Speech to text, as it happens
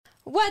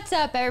What's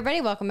up, everybody?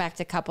 Welcome back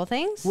to Couple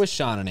Things with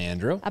Sean and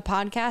Andrew, a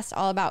podcast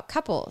all about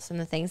couples and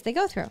the things they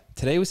go through.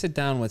 Today we sit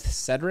down with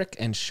Cedric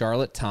and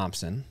Charlotte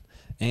Thompson,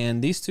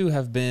 and these two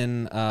have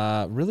been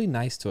really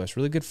nice to us,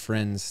 really good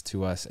friends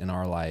to us in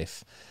our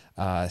life.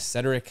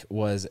 Cedric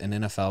was an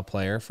NFL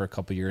player for a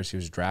couple years. He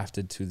was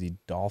drafted to the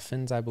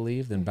Dolphins, I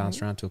believe, then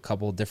bounced around to a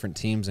couple of different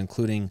teams,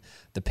 including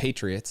the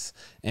Patriots.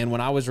 And when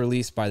I was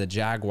released by the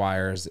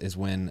Jaguars is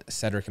when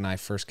Cedric and I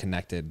first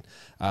connected.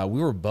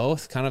 We were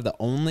both kind of the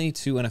only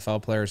two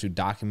NFL players who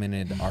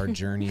documented our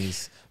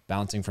journeys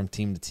bouncing from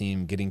team to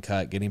team, getting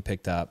cut, getting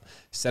picked up.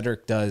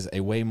 Cedric does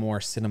a way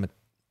more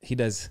he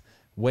does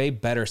way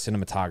better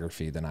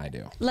cinematography than I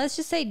do. Let's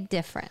just say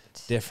different.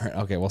 Different.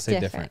 Okay, we'll say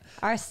different.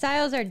 Our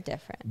styles are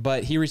different.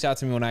 But he reached out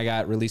to me when I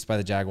got released by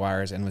the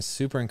Jaguars and was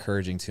super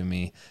encouraging to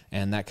me.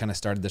 And that kind of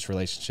started this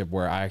relationship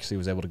where I actually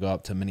was able to go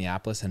up to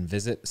Minneapolis and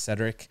visit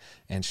Cedric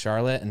and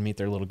Charlotte and meet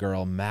their little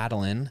girl,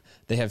 Madeline.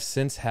 They have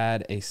since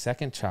had a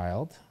second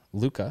child,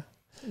 Luca.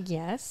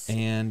 Yes.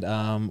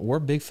 And we're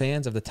big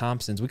fans of the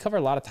Thompsons. We cover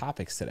a lot of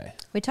topics today.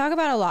 We talk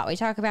about a lot. We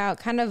talk about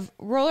kind of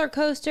roller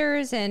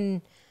coasters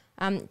and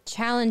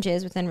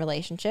challenges within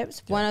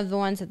relationships. One of the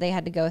ones that they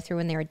had to go through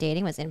when they were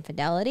dating was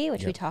infidelity,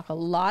 which we talk a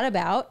lot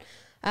about.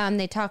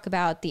 They talk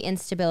about the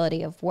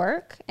instability of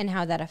work and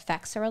how that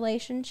affects a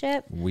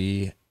relationship.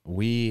 We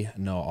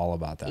know all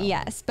about that.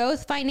 Yes,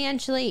 both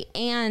financially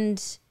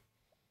and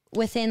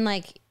within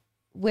like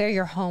where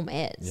your home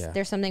is. Yeah.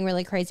 There's something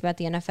really crazy about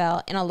the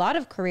NFL and a lot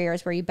of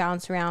careers where you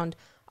bounce around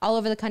all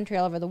over the country,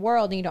 all over the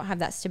world, and you don't have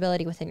that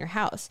stability within your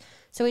house.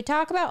 So we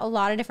talk about a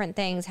lot of different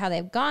things, how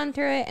they've gone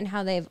through it and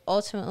how they've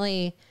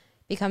ultimately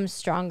become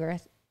stronger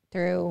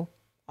through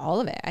all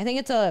of it. I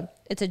think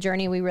it's a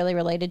journey we really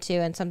related to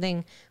and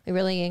something we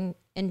really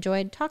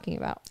enjoyed talking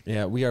about.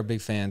 Yeah, we are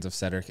big fans of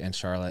Cedric and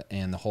Charlotte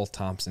and the whole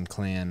Thompson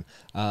clan.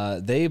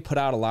 They put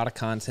out a lot of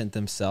content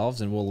themselves,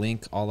 and we'll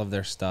link all of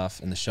their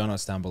stuff in the show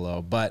notes down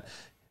below. But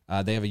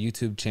they have a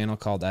YouTube channel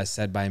called As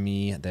Said by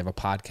Me. They have a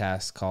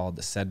podcast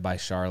called Said by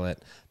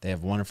Charlotte. They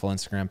have wonderful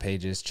Instagram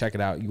pages. Check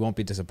it out. You won't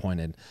be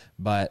disappointed.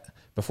 But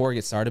before we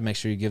get started, make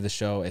sure you give the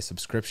show a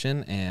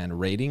subscription and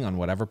rating on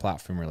whatever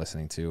platform you're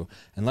listening to.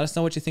 And let us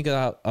know what you think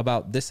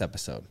about this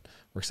episode.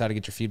 We're excited to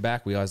get your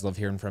feedback. We always love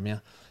hearing from you.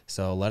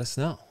 So let us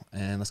know.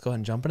 And let's go ahead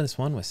and jump into this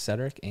one with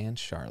Cedric and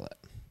Charlotte.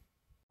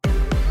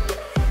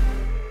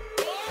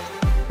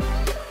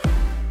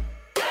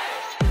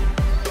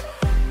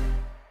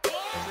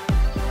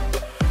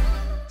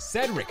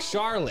 Cedric,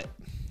 Charlotte,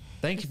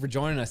 thank you for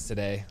joining us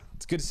today.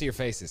 It's good to see your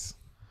faces.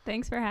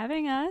 Thanks for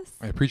having us.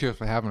 I appreciate you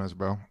for having us,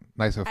 bro.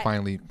 Nice to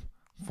finally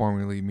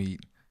formally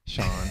meet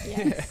Sean.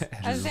 Yes.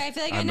 I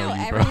feel like I know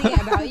everything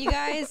about you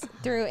guys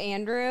through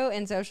Andrew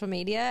and social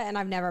media, and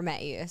I've never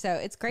met you. So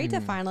it's great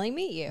to finally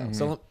meet you.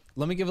 So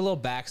let me give a little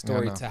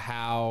backstory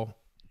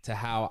to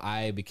how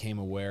I became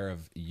aware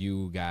of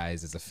you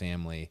guys as a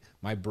family.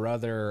 My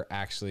brother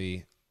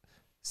actually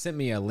sent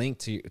me a link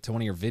to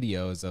one of your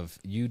videos of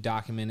you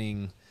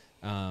documenting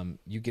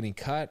you getting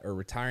cut or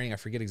retiring. I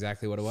forget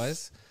exactly what it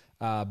was.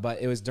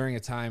 But it was during a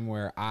time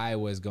where I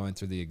was going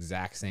through the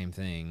exact same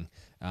thing,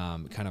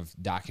 kind of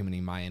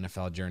documenting my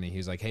NFL journey. He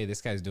was like, hey,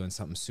 this guy's doing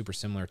something super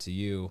similar to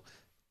you.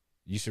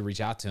 You should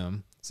reach out to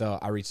him. So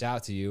I reached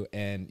out to you,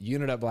 and you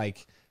ended up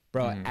like,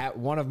 bro, at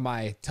one of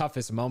my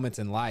toughest moments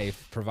in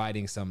life,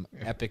 providing some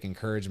epic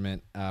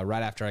encouragement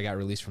right after I got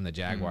released from the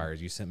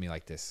Jaguars. You sent me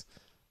like this.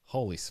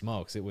 Holy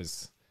smokes. It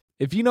was...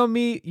 If you know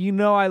me, you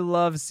know I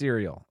love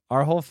cereal.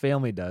 Our whole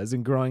family does.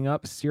 And growing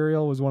up,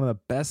 cereal was one of the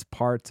best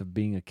parts of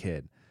being a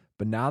kid.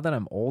 But now that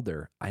I'm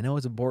older, I know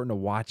it's important to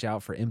watch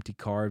out for empty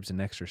carbs and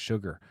extra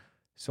sugar.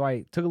 So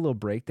I took a little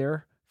break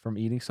there from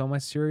eating so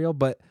much cereal.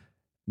 But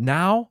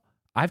now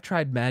I've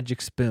tried Magic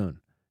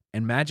Spoon.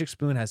 And Magic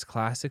Spoon has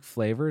classic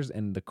flavors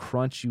and the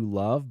crunch you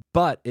love,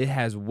 but it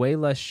has way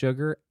less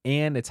sugar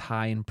and it's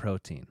high in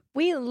protein.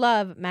 We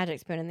love Magic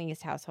Spoon in the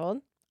East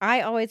household.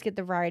 I always get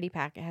the variety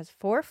pack. It has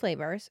 4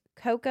 flavors: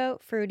 cocoa,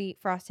 fruity,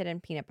 frosted,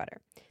 and peanut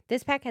butter.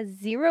 This pack has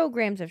 0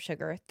 grams of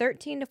sugar,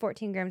 13 to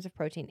 14 grams of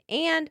protein,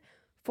 and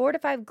 4 to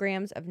 5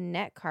 grams of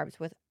net carbs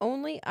with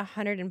only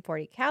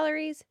 140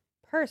 calories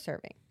per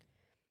serving.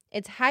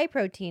 It's high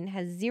protein,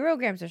 has 0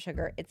 grams of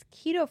sugar. It's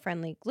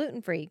keto-friendly,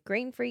 gluten-free,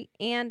 grain-free,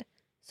 and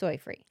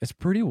soy-free. It's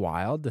pretty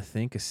wild to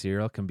think a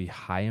cereal can be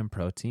high in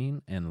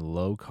protein and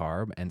low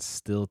carb and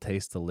still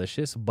taste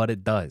delicious, but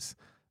it does.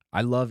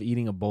 I love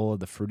eating a bowl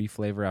of the fruity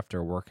flavor after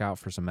a workout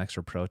for some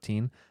extra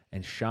protein,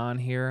 and Sean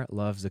here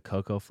loves the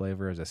cocoa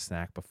flavor as a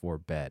snack before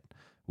bed.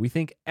 We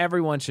think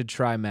everyone should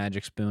try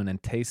Magic Spoon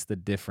and taste the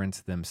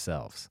difference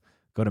themselves.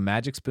 Go to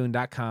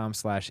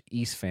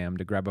magicspoon.com/EastFam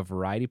to grab a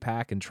variety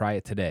pack and try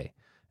it today.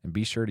 And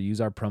be sure to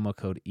use our promo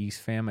code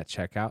EastFam at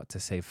checkout to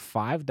save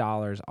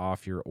 $5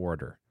 off your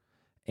order.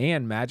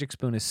 And Magic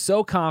Spoon is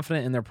so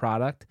confident in their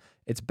product,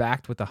 it's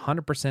backed with a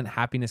 100%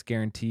 happiness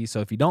guarantee.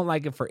 So if you don't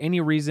like it for any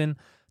reason,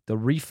 they'll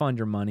refund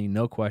your money,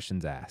 no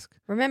questions asked.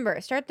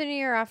 Remember, start the new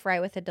year off right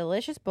with a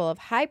delicious bowl of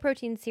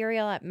high-protein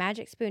cereal at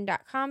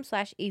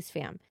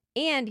magicspoon.com/EastFam.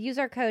 And use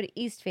our code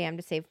EastFam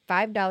to save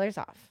 $5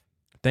 off.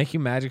 Thank you,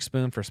 Magic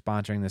Spoon, for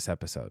sponsoring this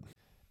episode.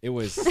 It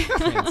was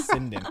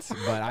transcendent,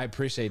 but I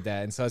appreciate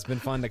that. And so it's been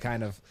fun to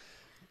kind of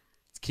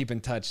keep in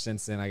touch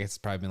since then. I guess it's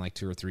probably been like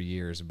 2 or 3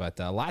 years, but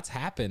lots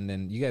happened,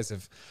 and you guys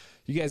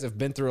have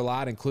been through a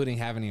lot, including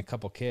having a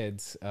couple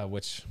kids,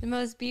 which The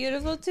most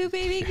beautiful 2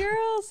 baby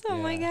girls. Oh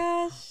my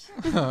gosh.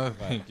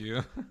 Thank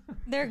you.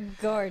 They're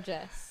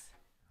gorgeous.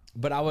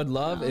 But I would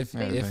love if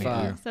thank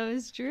you. So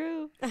it's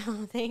true.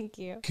 Oh, thank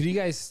you. could you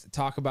guys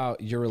talk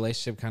about your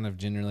relationship, kind of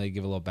generally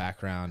give a little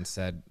background,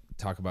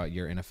 talk about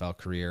your NFL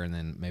career, and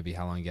then maybe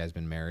how long you guys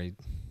been married.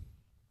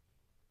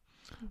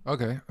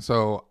 Okay,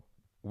 so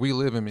we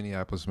live in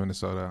Minneapolis,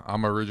 Minnesota.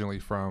 I'm originally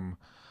from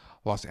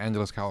Los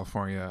Angeles,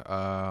 California,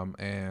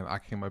 and I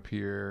came up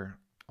here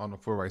on a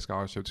full ride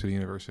scholarship to the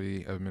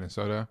University of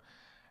Minnesota.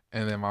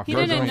 And then my He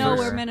first didn't know year-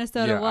 where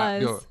Minnesota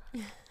was. go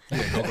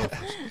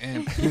first.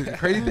 And the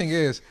crazy thing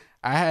is,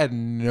 I had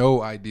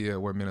no idea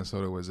where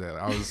Minnesota was at.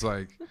 I was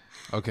like,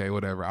 okay,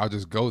 whatever. I'll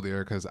just go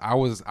there because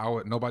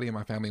nobody in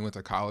my family went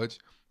to college.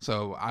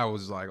 So I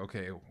was like,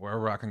 okay,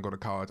 wherever I can go to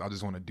college, I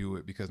just want to do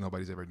it because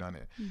nobody's ever done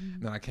it.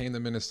 Mm-hmm. Then I came to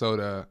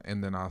Minnesota,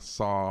 and then I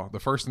saw the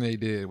first thing they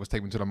did was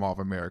take me to the Mall of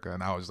America,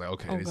 and I was like,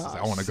 okay,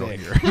 I want to go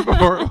Sick. here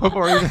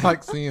before even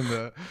like seeing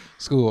the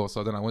school.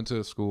 So then I went to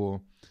the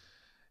school,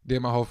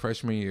 did my whole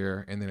freshman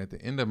year, and then at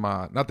the end of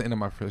not the end of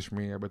my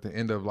freshman year, but the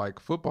end of like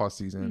football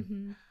season,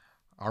 Mm-hmm.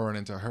 I run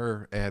into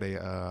her at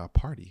a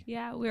party.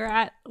 Yeah, we were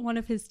at one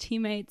of his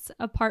teammates'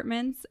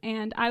 apartments,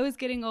 and I was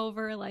getting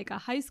over like a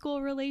high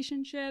school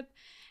relationship,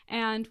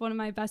 and one of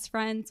my best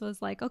friends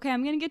was like, okay,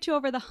 I'm gonna get you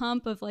over the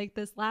hump of like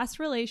this last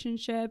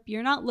relationship.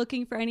 You're not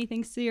looking for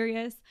anything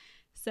serious.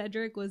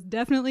 Cedric was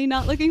definitely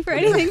not looking for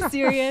anything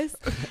serious.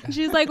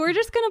 She's like, we're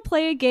just gonna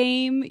play a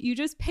game. You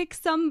just pick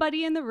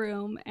somebody in the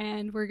room,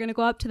 and we're gonna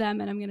go up to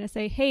them, and I'm gonna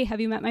say, hey, have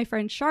you met my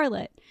friend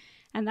Charlotte?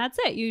 And that's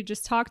it. You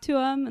just talk to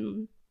them,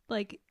 and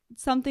like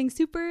something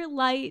super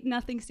light,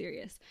 nothing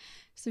serious.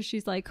 So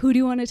she's like, who do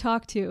you want to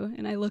talk to?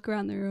 And I look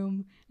around the room,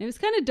 and it was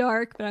kind of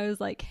dark, but I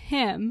was like,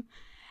 him.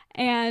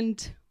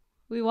 And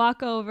we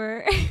walk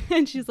over,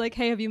 and she's like,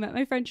 hey, have you met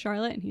my friend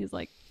Charlotte? And he's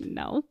like,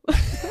 no.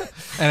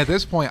 And at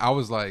this point, I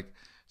was like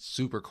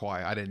super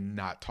quiet. I did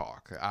not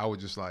talk. I was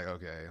just like,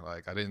 okay,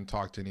 like I didn't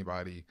talk to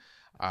anybody.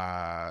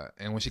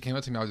 And when she came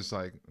up to me, I was just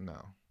like, no.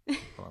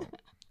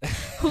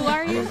 Who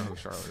are I don't you? know who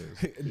Charlotte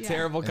is. Yeah.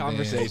 Terrible And then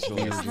conversation.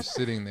 we were just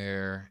sitting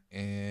there,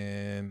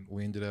 and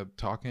we ended up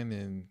talking,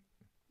 and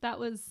That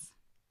was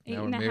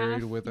now 8.5 we're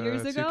married with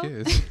years 2 ago.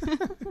 kids.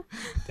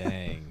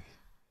 Dang.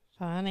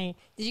 Funny.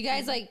 Did you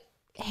guys like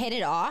hit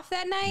it off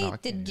that night? No, I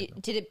can't hit it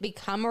off. Did it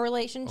become a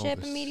relationship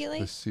Oh,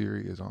 immediately? The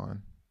Siri is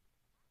on.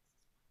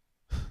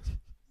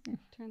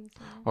 Turn this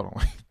on. Hold on,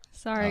 wait.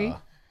 Sorry.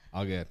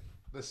 All good.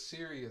 The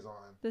Siri is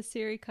on. The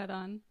Siri cut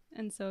on,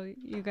 and so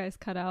you guys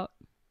cut out.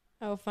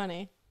 Oh,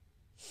 funny.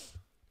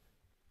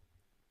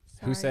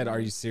 Who said, Sorry.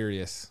 are you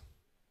serious?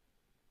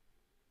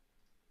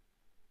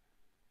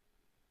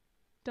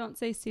 Don't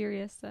say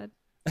serious, said.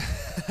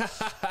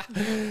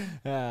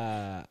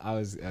 I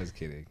was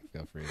kidding.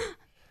 Feel free.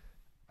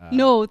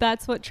 No,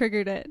 that's what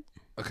triggered it.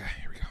 Okay,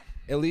 here we go.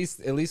 At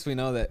least we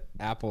know that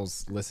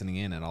Apple's listening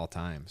in at all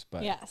times.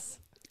 But Yes.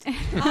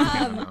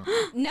 No.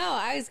 No,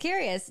 I was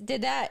curious.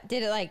 Did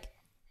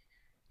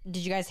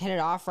you guys hit it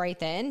off right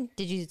then?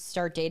 Did you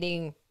start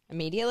dating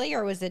immediately,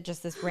 or was it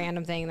just this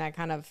random thing that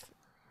kind of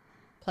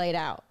played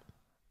out?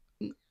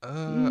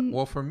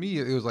 Well, for me,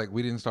 it was like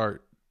we didn't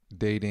start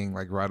dating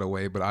like right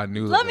away, but I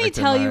knew. Let me like,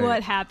 the tell you night-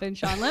 what happened,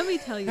 Sean. Let me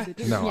tell you the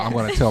truth. No, I'm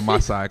gonna tell my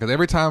side because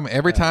every time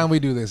we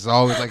do this, it's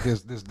always like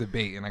this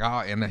debate, and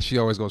like and then she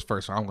always goes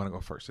first, so I'm gonna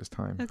go first this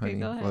time. Okay, honey,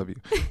 go ahead. love you.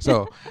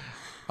 So,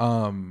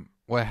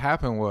 what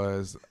happened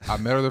was I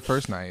met her the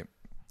first night,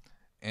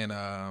 and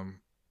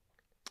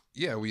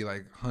yeah, we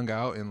like hung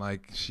out, and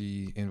like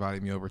she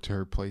invited me over to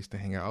her place to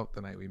hang out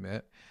the night we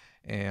met.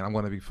 And I'm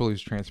going to be fully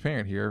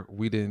transparent here.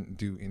 We didn't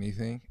do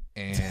anything.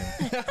 And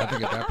I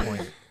think at that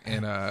point,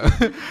 and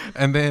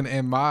then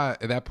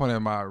at that point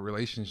in my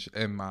relationship,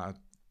 in my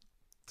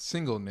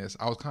singleness,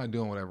 I was kind of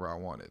doing whatever I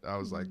wanted. I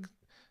was like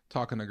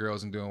talking to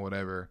girls and doing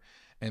whatever.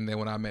 And then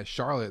when I met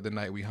Charlotte the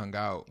night we hung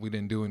out, we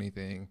didn't do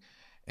anything.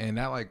 And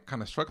that like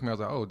kind of struck me. I was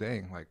like, oh,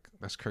 dang, like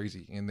that's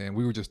crazy. And then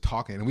we were just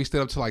talking, and we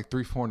stayed up till like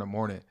 3, 4 in the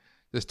morning.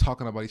 Just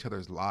talking about each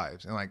other's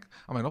lives. And like,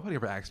 I'm like, nobody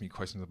ever asked me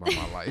questions about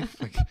my life.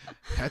 Like,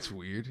 that's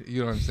weird.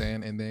 You know what I'm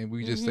saying? And then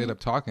we just stayed up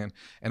talking.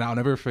 And I'll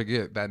never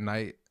forget that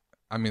night.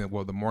 I mean,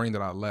 well, the morning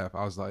that I left,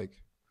 I was like,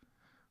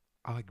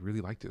 I like really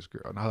like this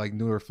girl. And I like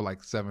knew her for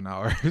like 7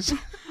 hours.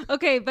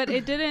 Okay, but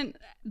it didn't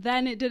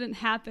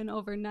happen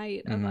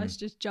overnight of us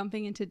just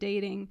jumping into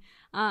dating.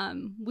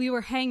 We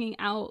were hanging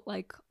out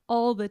like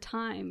all the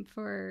time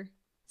for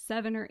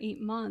 7 or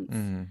 8 months.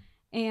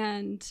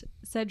 And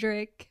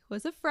Cedric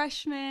was a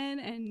freshman,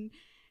 and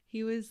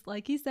he was,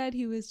 like he said,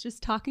 he was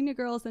just talking to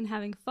girls and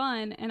having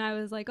fun. And I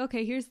was like,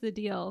 okay, here's the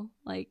deal.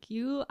 Like,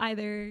 you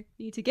either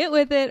need to get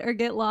with it or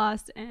get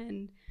lost.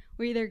 And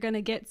we're either going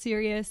to get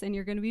serious and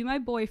you're going to be my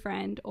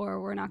boyfriend, or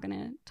we're not going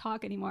to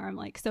talk anymore. I'm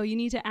like, so you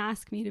need to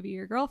ask me to be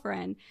your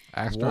girlfriend.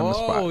 Asked her on the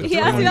spot. He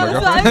asked me on the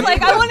spot. I was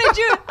like, I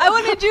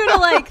wanted you to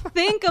like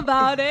think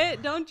about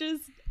it. Don't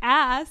just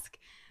ask.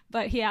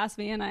 But he asked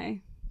me and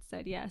I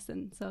said yes.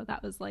 And so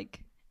that was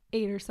like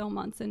 8 or so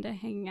months into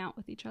hanging out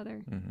with each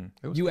other.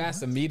 You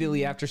asked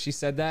immediately after she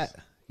said that?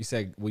 You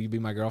said, will you be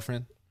my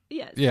girlfriend?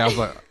 Yes. Yeah, I was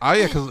like, oh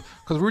yeah, because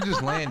we were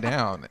just laying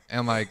down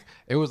and like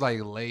it was like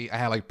late. I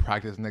had like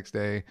practice next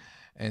day,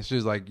 and she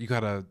was like, you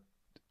gotta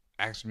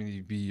ask me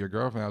to be your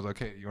girlfriend. I was like,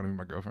 hey, you want to be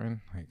my girlfriend?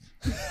 Like,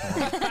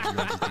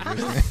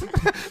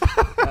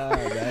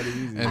 That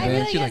easy. I And then feel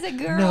like she's as like, a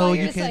girl, no, you're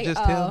you just can't like,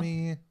 just tell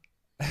me.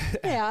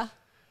 Yeah.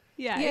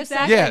 Yeah, You have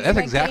exactly. Yeah, that's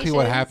exactly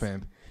what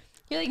expectations. happened.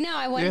 You're like, no,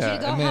 I wanted you to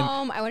go and then-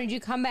 home. I wanted you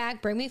to come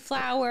back, bring me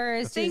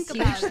flowers, Think this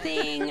about huge it.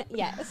 thing.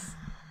 Yes.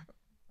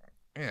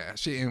 Yeah,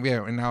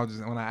 and now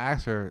just when I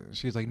asked her,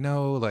 she's like,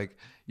 no, like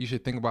you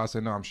should think about it. I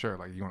said, no, I'm sure.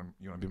 Like you want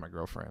to be my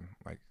girlfriend.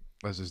 Like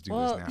let's just do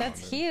Well, this now.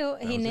 that's And then cute.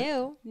 that He was it.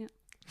 knew. Yeah.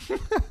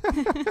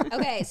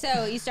 Okay,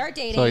 so you start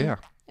dating So yeah,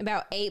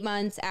 about 8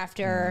 months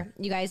after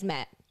you guys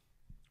met.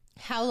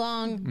 How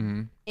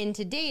long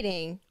into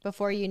dating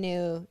before you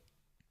knew,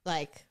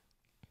 like,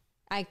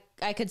 I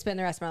could spend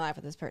the rest of my life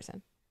with this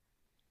person?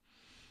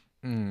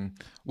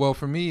 Well,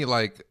 for me,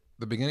 like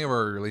the beginning of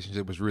our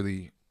relationship was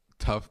really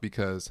tough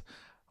because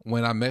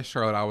when I met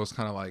Charlotte, I was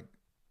kind of like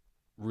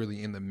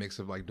really in the mix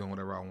of like doing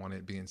whatever I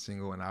wanted, being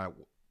single, and I,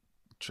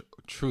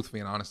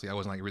 truthfully and honestly, I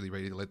wasn't like really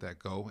ready to let that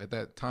go at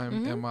that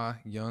time in my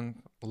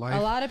young life.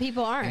 A lot of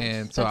people aren't.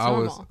 And so That's I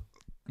was, normal.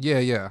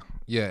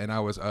 yeah, and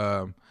I was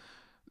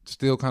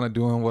still kind of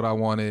doing what I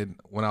wanted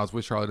when I was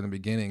with Charlotte in the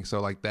beginning.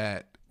 So like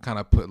that kind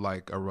of put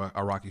like a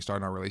rocky start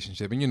in our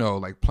relationship,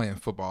 and like playing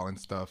football and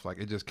stuff. Like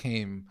it just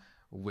came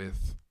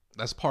with,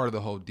 that's part of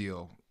the whole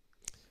deal.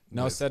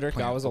 No, with Cedric,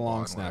 playing I was a football long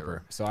and snapper,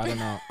 whatever. so I don't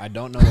know. I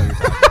don't know what you're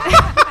talking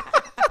about.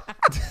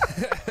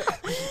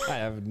 I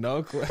have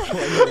no clue.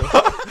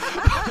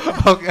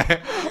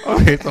 Okay,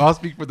 so I'll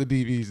speak for the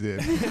DVs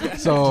then.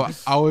 So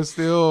I was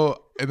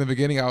still in the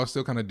beginning, I was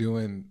still kind of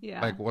doing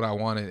like what I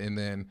wanted, and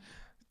then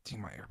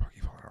my AirPod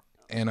keep falling out.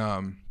 And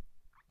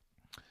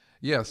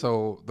yeah,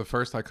 so the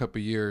first like couple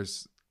of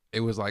years,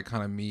 it was like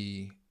kind of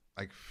me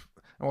like,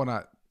 well,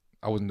 not,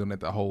 I wasn't doing it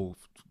the whole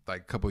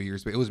like couple of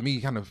years, but it was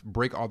me kind of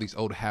break all these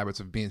old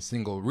habits of being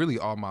single really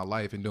all my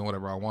life and doing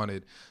whatever I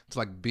wanted, to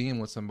like being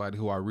with somebody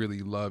who I really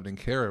loved and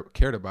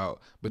cared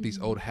about, but these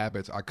old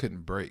habits I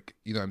couldn't break,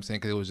 you know what I'm saying?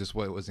 Because it was just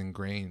what was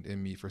ingrained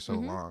in me for so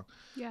long.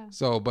 Yeah.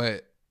 So,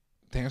 but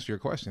to answer your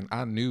question,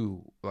 I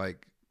knew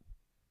like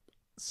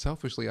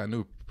selfishly, I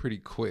knew pretty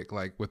quick,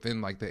 like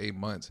within like the 8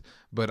 months,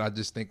 but I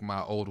just think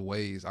my old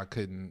ways,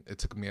 it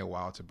took me a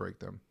while to break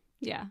them.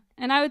 Yeah.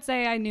 And I would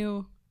say I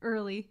knew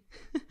early.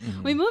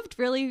 We moved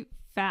really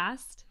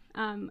fast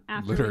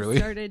after Literally. we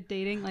started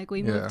dating. Like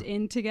we moved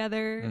in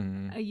together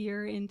a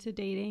year into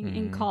dating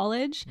in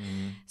college.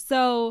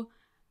 So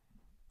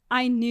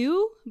I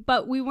knew,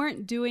 but we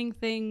weren't doing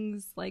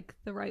things like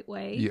the right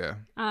way. Yeah.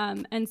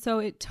 And so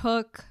it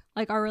took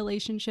like our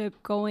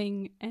relationship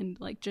going and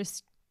like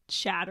just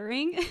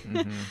shattering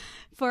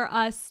for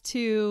us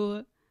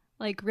to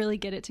like really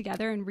get it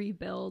together and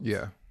rebuild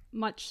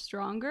much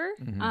stronger.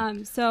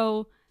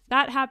 So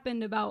that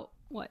happened about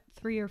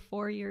 3 or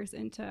 4 years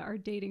into our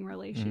dating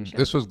relationship.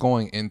 This was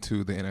going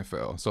into the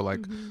NFL. So like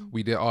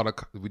we did all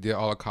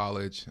of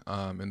college,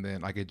 and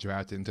then I get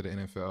drafted into the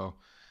NFL,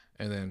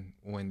 and then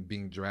when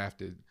being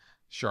drafted,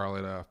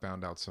 Charlotte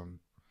found out some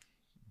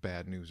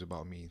bad news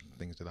about me,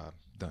 things that I've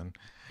done,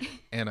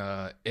 and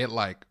it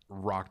like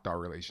rocked our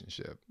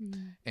relationship.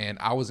 And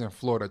I was in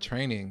Florida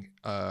training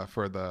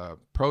for the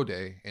pro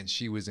day, and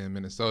she was in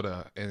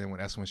Minnesota, and then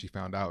that's when she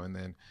found out, and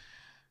then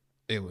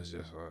it was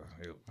just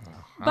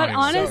but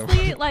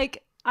honestly,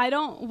 like I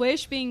don't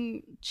wish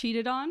being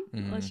cheated on,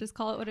 let's just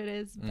call it what it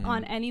is,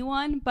 on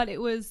anyone, but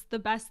it was the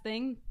best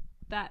thing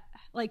that,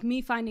 like,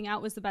 me finding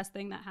out was the best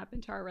thing that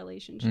happened to our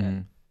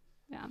relationship.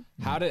 Yeah.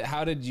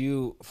 How did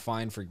you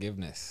find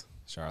forgiveness,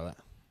 Charlotte?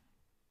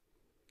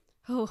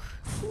 Oh,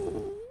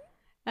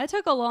 that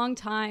took a long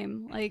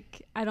time.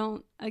 Like,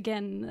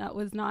 that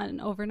was not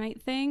an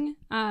overnight thing.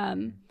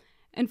 And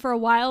for a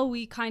while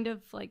we kind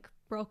of like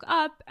broke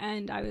up,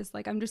 and I was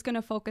like, I'm just going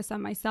to focus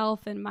on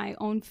myself and my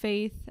own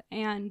faith.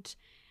 And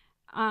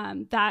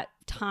that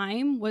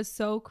time was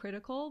so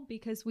critical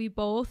because we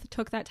both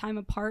took that time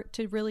apart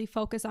to really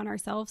focus on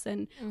ourselves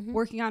and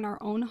working on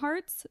our own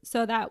hearts,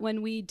 so that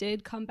when we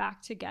did come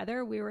back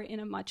together, we were in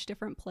a much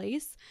different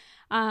place.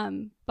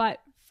 But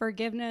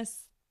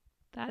forgiveness,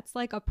 that's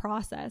like a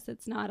process.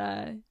 It's not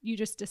you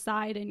just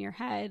decide in your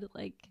head.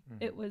 Like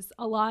it was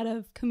a lot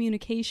of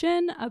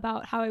communication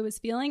about how I was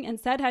feeling, and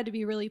Sed had to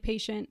be really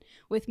patient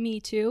with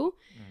me too.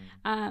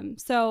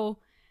 So,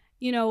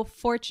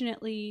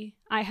 fortunately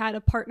I had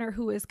a partner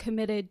who was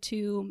committed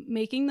to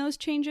making those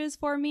changes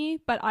for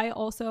me, but I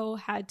also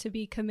had to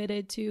be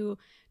committed to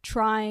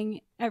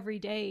trying every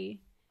day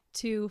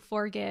to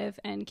forgive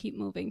and keep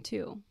moving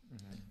too.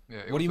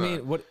 Yeah, What do you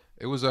mean? What?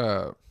 It was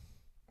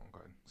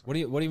What do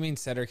you mean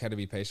Cedric had to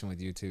be patient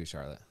with you too,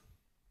 Charlotte?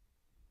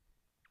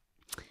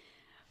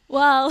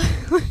 Well,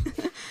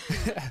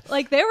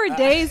 like there were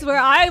days where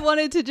I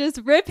wanted to just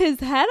rip his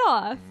head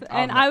off,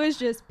 and I was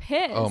just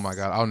pissed. Oh my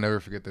God, I'll never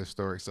forget this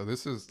story.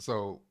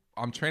 So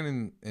I'm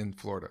training in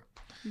Florida,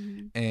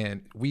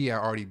 and we had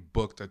already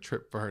booked a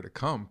trip for her to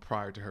come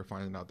prior to her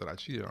finding out that I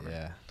cheated on her.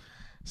 Yeah.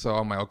 So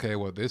I'm like, okay,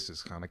 well, this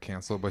is kind of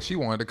canceled, but she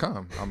wanted to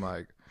come. I'm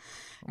like,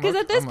 because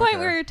at this point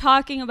we were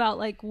talking about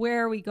like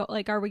where we go,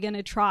 like are we going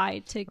to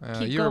try to keep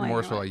going? You were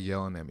more so like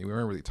yelling at me. We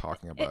weren't really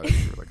talking about it.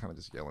 You were like kind of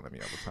just yelling at me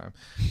all the time.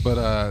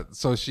 But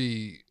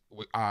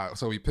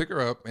so we pick her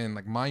up, and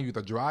like mind you,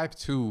 the drive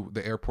to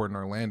the airport in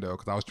Orlando,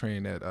 because I was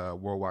training at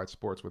Worldwide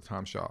Sports with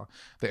Tom Shaw.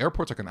 The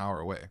airport's like an hour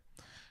away.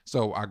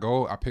 So I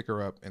pick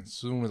her up, and as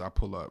soon as I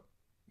pull up,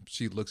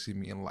 she looks at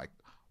me and like.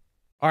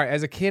 All right,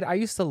 as a kid, I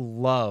used to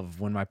love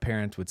when my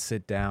parents would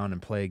sit down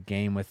and play a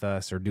game with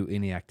us or do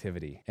any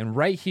activity. And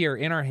right here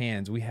in our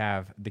hands, we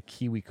have the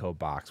KiwiCo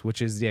box,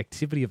 which is the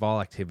activity of all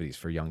activities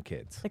for young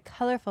kids. The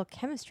colorful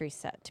chemistry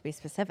set, to be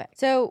specific.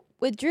 So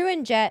with Drew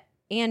and Jet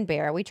and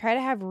Bear, we try to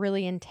have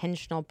really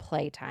intentional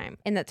playtime.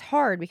 And that's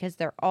hard because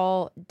they're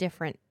all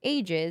different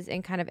ages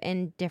and kind of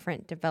in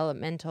different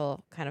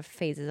developmental kind of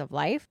phases of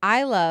life.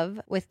 I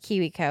love with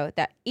KiwiCo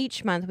that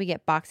each month we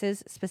get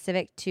boxes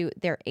specific to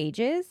their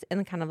ages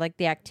and kind of like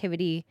the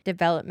activity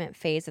development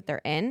phase that they're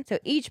in. So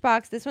each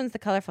box, this one's the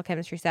colorful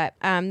chemistry set.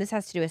 This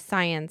has to do with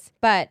science,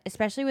 but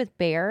especially with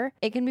Bear,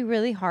 it can be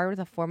really hard with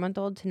a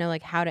 4-month-old to know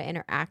like how to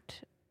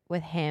interact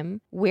with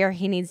him, where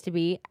he needs to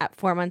be at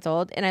 4 months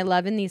old. And I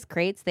love in these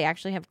crates, they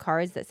actually have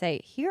cards that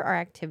say, here are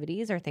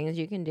activities or things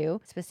you can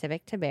do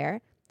specific to Bear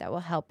that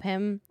will help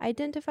him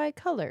identify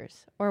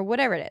colors or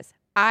whatever it is.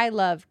 I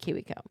love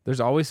KiwiCo. There's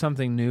always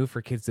something new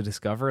for kids to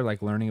discover,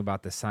 like learning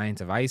about the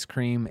science of ice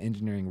cream,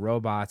 engineering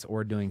robots,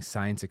 or doing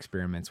science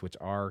experiments, which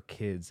our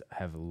kids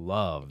have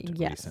loved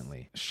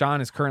recently. Sean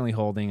is currently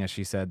holding, as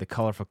she said, the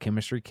colorful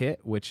chemistry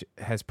kit, which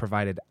has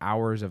provided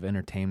hours of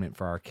entertainment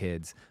for our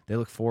kids. They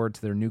look forward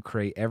to their new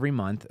crate every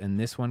month, and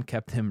this one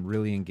kept him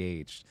really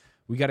engaged.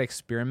 We got to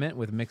experiment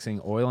with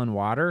mixing oil and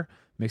water,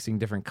 mixing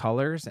different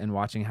colors, and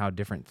watching how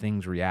different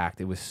things react.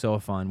 It was so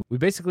fun. We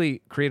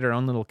basically created our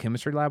own little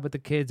chemistry lab with the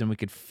kids, and we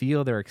could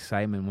feel their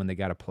excitement when they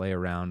got to play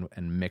around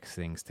and mix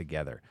things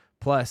together.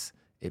 Plus,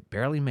 it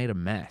barely made a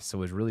mess, so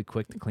it was really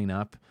quick to clean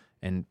up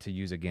and to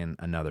use again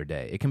another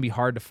day. It can be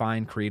hard to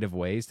find creative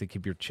ways to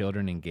keep your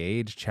children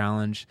engaged,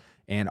 challenged,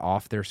 and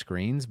off their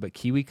screens, but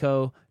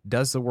KiwiCo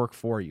does the work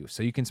for you,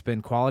 so you can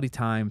spend quality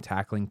time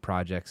tackling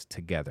projects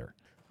together.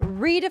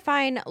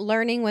 Redefine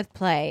learning with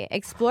play.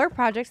 Explore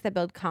projects that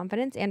build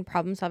confidence and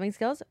problem-solving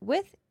skills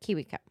with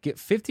KiwiCo. Get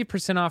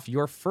 50% off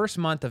your first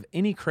month of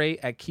any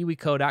crate at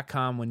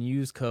kiwico.com when you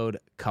use code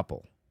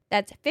COUPLE.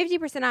 That's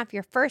 50% off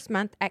your first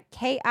month at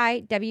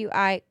kiwico.com.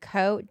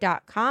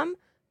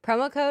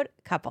 Promo code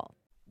COUPLE.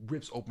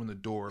 Rips open the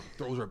door,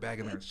 throws her bag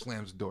in there, and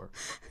slams the door.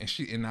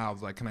 And I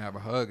was like, "Can I have a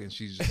hug?" And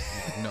she's just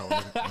no,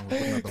 and we're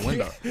looking out the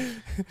window.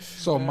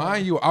 So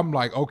mind you, I'm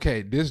like,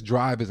 okay, this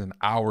drive is an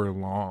hour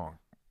long.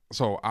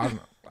 So I'm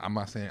not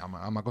gonna say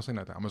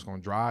nothing. I'm just gonna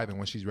drive, and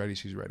when she's ready,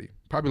 she's ready.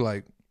 Probably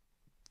like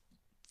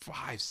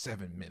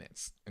 5-7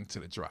 minutes into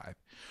the drive.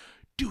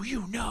 Do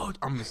you know?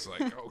 I'm just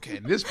like, okay.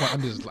 At this point,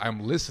 I'm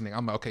listening.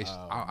 I'm like, okay.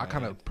 I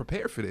kind of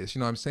prepared for this. You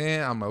know what I'm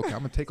saying? I'm like, okay. I'm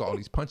gonna take all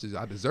these punches.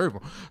 I deserve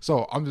them.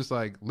 So I'm just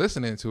like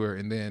listening to her,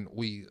 and then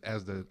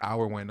as the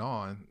hour went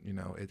on, you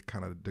know, it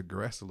kind of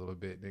digressed a little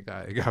bit. It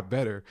got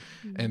better,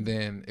 and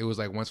then it was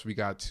like once we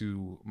got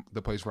to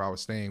the place where I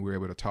was staying, we were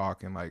able to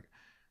talk and like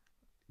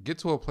get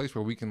to a place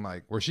where we can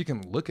like where she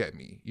can look at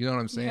me. You know what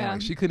I'm saying? Yeah.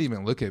 Like she couldn't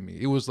even look at me.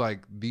 It was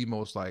like the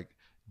most like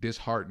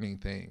disheartening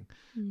thing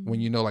when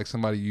you know like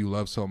somebody you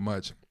love so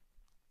much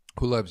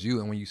who loves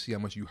you, and when you see how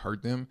much you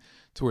hurt them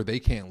to where they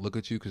can't look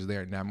at you because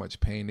they're in that much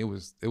pain. It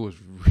was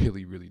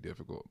really, really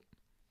difficult.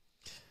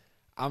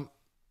 I'm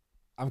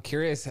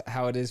curious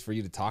how it is for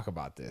you to talk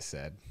about this,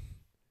 Ed.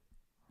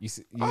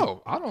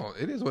 I don't.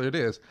 It is what it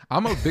is.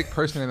 I'm a big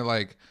person and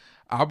like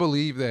I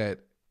believe that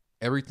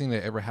everything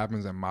that ever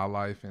happens in my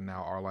life and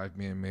now our life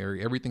being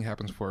married, everything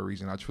happens for a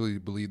reason. I truly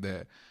believe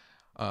that.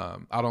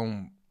 I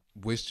don't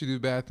wish to do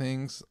bad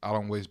things. I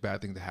don't wish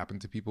bad things to happen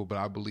to people, but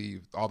I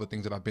believe all the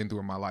things that I've been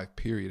through in my life,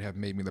 period, have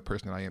made me the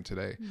person that I am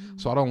today.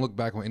 So I don't look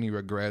back with any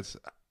regrets.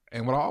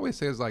 And what I always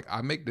say is like,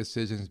 I make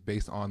decisions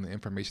based on the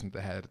information that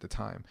I had at the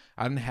time.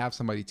 I didn't have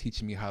somebody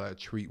teaching me how to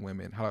treat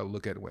women, how to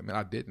look at women.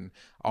 I didn't.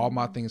 All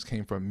my things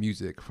came from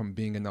music, from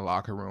being in the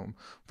locker room,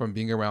 from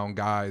being around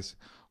guys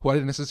who I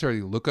didn't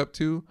necessarily look up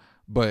to,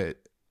 but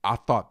I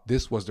thought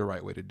this was the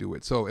right way to do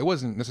it. So it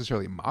wasn't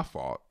necessarily my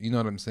fault. You know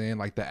what I'm saying?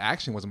 Like the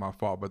action wasn't my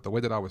fault, but the way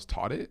that I was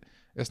taught it,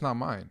 it's not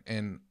mine.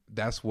 And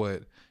that's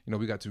what, you know,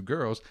 we got 2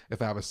 girls.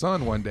 If I have a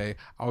son one day,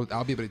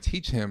 I'll be able to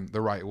teach him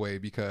the right way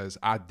because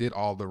I did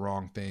all the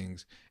wrong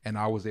things and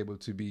I was able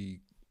to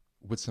be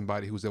with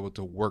somebody who was able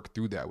to work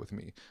through that with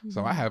me.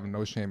 So I have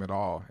no shame at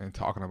all in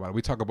talking about it.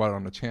 We talk about it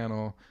on the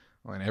channel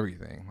and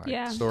everything,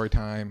 like story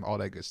time, all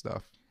that good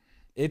stuff.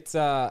 It's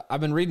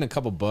I've been reading a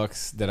couple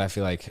books that I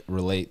feel like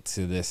relate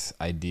to this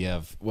idea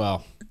of,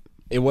 well,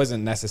 it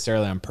wasn't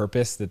necessarily on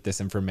purpose that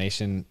this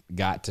information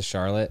got to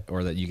Charlotte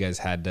or that you guys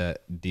had to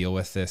deal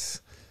with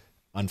this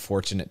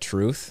unfortunate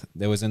truth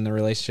that was in the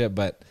relationship,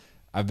 but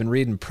I've been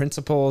reading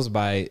Principles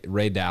by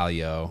Ray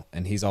Dalio,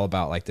 and he's all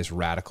about like this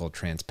radical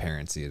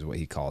transparency is what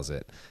he calls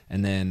it.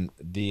 And then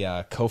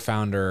the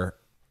co-founder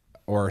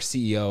or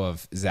CEO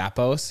of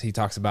Zappos, he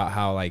talks about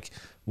how like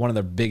one of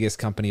the biggest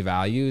company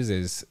values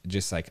is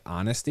just like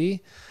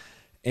honesty,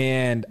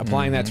 and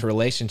applying that to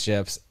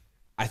relationships.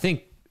 I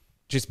think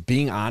just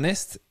being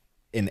honest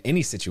in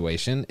any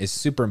situation is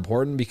super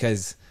important,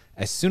 because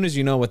as soon as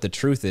you know what the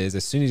truth is,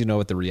 as soon as you know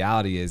what the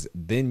reality is,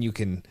 then you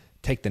can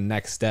take the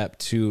next step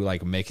to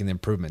like making the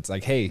improvements.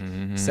 Like, hey,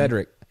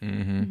 Cedric,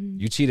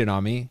 you cheated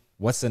on me.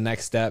 What's the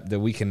next step that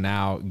we can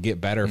now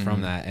get better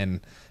from that? And,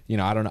 you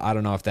know, I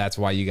don't know if that's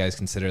why you guys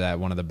consider that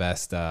one of the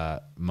best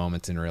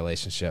moments in a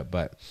relationship,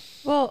 but.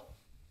 Well,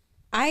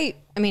 I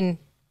mean,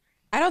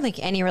 I don't think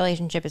any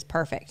relationship is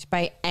perfect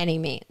by any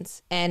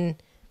means.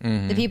 And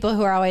the people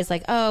who are always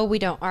like, oh, we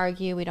don't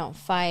argue, we don't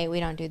fight,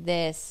 we don't do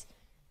this.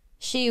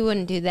 She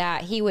wouldn't do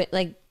that. He would,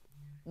 like,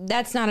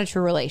 that's not a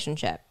true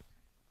relationship.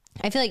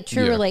 I feel like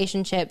true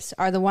relationships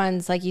are the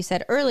ones, like you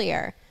said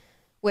earlier,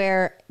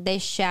 where they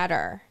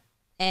shatter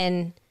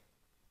and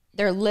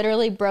they're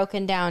literally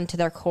broken down to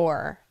their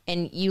core,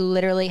 and you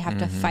literally have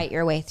to fight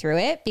your way through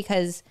it,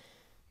 because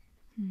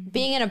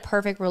being in a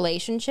perfect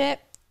relationship,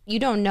 you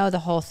don't know the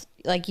whole,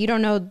 you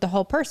don't know the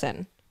whole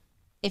person.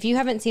 If you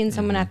haven't seen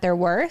someone at their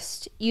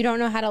worst, you don't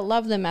know how to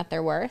love them at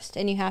their worst,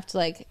 and you have to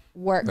like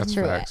work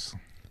through it.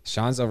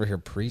 Sean's over here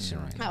preaching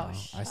right now.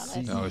 I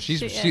see. No, she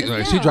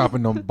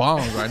dropping them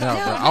bombs right now.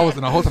 No, I was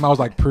in the whole time. I was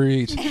like,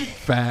 preach,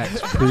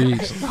 facts,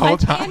 preach, the whole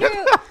time.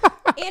 Andrew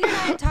and I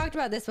had talked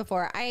about this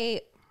before.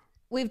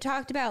 We've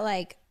talked about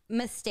like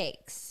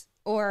mistakes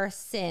or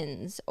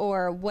sins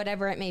or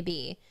whatever it may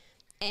be,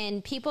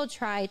 and people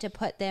try to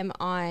put them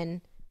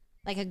on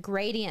like a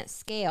gradient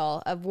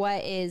scale of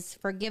what is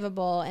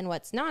forgivable and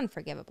what's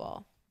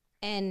non-forgivable.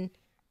 And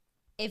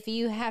if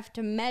you have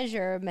to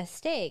measure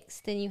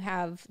mistakes, then you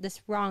have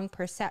this wrong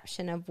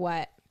perception of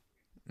what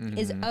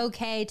is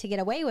okay to get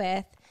away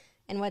with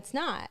and what's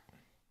not.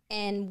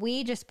 And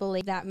we just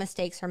believe that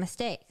mistakes are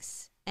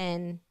mistakes,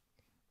 and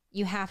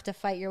you have to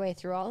fight your way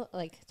through all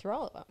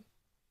of them.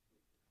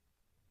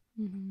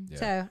 Yeah.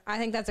 So I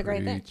think that's a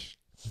great thing.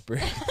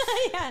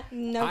 Yeah,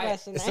 no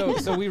question.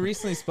 So we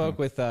recently spoke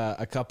with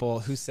a couple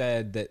who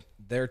said that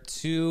they're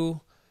two,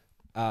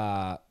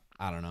 I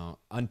don't know,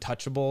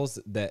 untouchables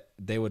that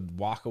they would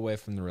walk away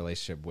from the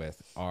relationship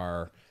with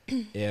are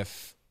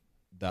if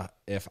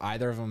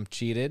either of them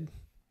cheated,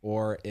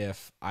 or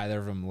if either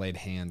of them laid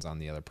hands on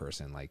the other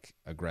person, like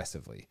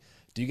aggressively.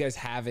 Do you guys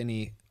have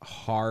any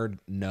hard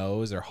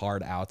no's or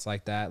hard outs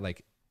like that?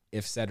 Like,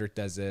 if Cedric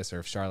does this or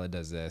if Charlotte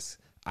does this,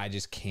 I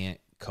just can't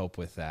cope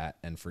with that,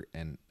 and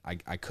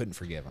I couldn't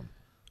forgive him.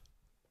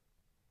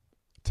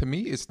 To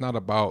me, it's not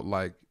about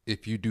like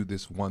if you do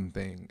this one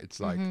thing. It's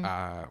like,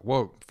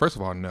 well, first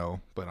of all, no.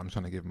 But I'm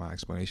trying to give my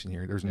explanation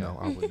here. There's no,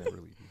 I would never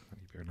leave you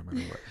here no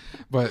matter what.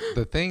 But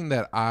the thing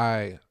that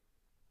I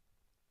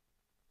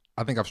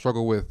think I've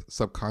struggled with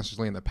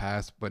subconsciously in the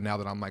past, but now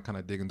that I'm like kind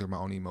of digging through my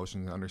own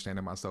emotions and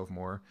understanding myself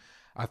more,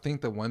 I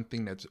think the one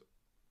thing that's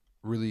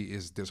really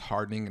is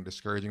disheartening and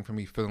discouraging for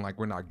me, feeling like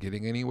we're not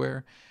getting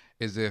anywhere,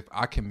 is if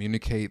I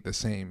communicate the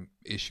same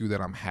issue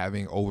that I'm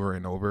having over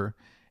and over,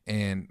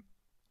 and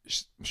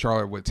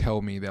Charlotte would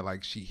tell me that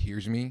like she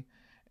hears me,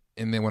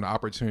 and then when the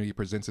opportunity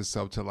presents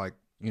itself to like,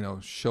 you know,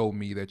 show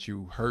me that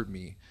you hurt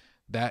me,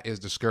 that is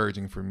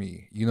discouraging for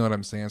me. You know what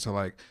I'm saying? So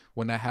like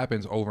when that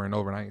happens over and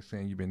over, and I ain't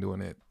saying you've been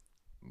doing it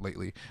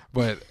lately,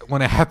 but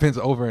when it happens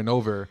over and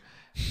over,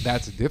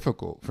 that's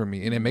difficult for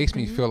me, and it makes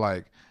me feel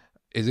like,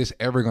 is this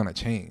ever going to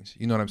change?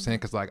 You know what I'm saying?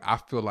 Because like I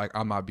feel like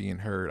I'm not being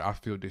heard. I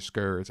feel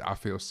discouraged. I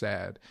feel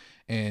sad.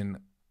 And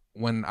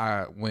when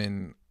I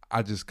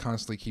just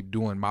constantly keep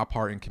doing my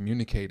part in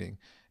communicating,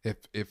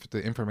 if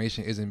the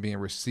information isn't being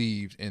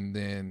received, and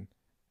then,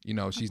 you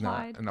know, she's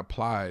not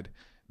applied,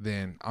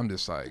 then I'm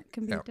just like, it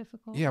can be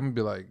difficult. Yeah, I'm gonna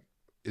be like,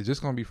 is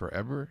this gonna be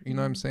forever? You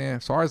know what I'm saying?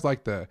 As far as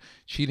like the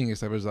cheating and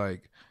stuff, it's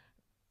like,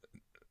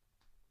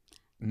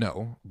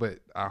 no, but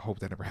I hope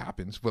that never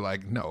happens. But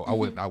like, no, I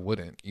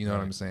wouldn't. You know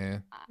what I'm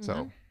saying?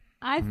 So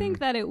I think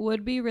that it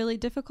would be really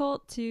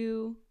difficult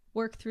to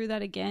work through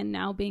that again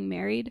now being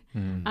married.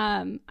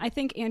 I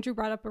think Andrew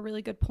brought up a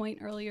really good point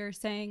earlier,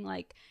 saying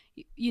like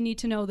you need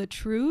to know the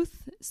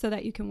truth so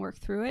that you can work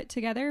through it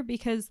together,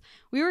 because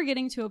we were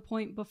getting to a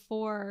point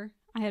before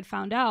I had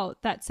found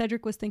out that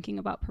Cedric was thinking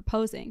about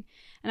proposing,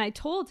 and I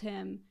told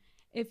him,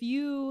 if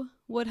you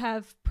would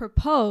have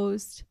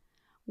proposed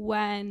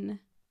when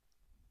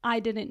I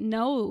didn't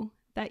know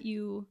that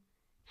you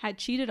had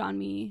cheated on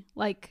me,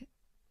 like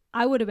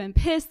I would have been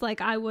pissed. Like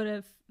I would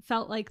have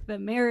felt like the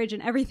marriage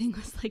and everything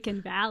was like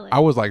invalid. I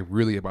was like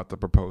really about to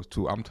propose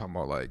too. I'm talking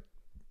about like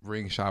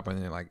ring shopping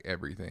and like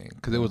everything,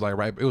 because it was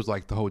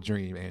like the whole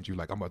dream. Andrew,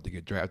 like, I'm about to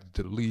get drafted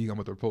to the league, I'm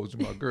about to propose to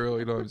my girl,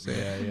 you know what I'm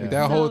saying? Yeah. Like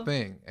that whole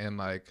thing. And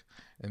like,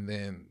 and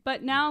then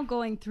but now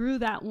going through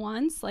that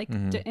once, like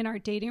in our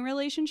dating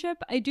relationship,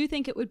 I do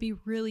think it would be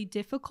really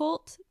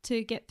difficult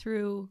to get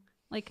through,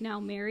 like now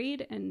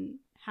married and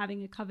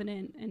having a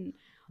covenant and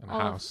a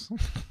house.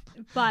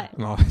 But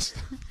and all that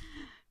stuff.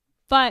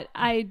 But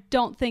I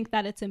don't think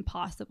that it's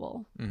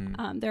impossible.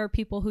 There are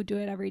people who do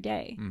it every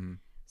day.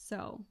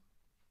 So,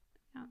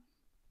 yeah.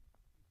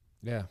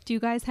 Yeah. Do you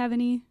guys have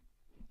any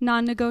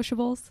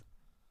non-negotiables?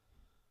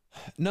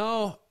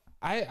 No,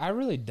 I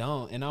really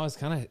don't. And I was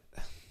kind of,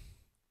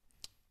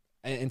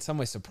 in some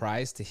way,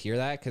 surprised to hear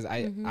that, because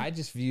I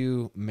just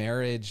view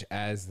marriage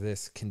as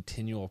this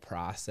continual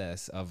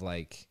process of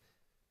like,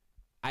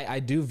 I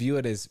do view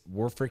it as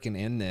we're freaking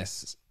in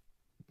this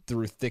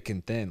through thick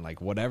and thin.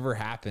 Like whatever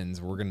happens,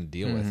 we're going to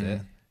deal with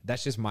it.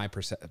 That's just my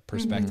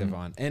perspective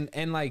on,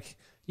 and like,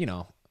 you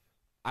know,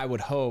 I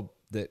would hope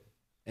that,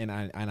 and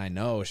I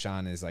know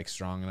Sean is like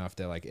strong enough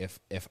that like,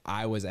 if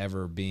I was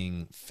ever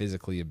being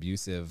physically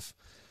abusive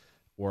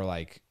or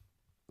like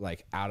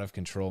out of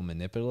control,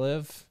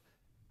 manipulative,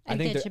 I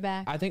think get you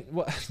back. I think,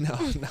 well, no.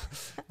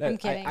 I'm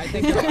kidding. I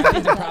think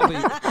there probably,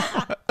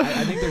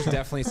 I think there's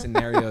definitely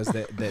scenarios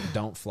that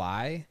don't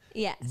fly.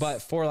 Yes.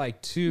 But for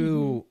like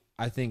two,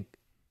 I think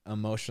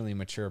emotionally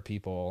mature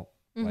people,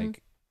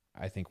 like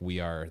I think we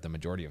are the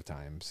majority of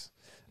times.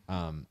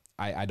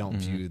 I don't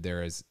view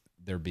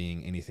there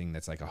being anything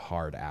that's like a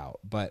hard out,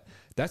 but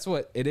that's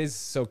what it is.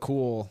 So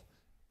cool.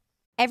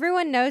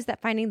 Everyone knows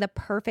that finding the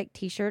perfect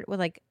t-shirt with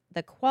like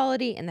the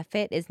quality and the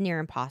fit is near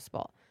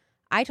impossible.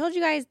 I told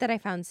you guys that I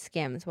found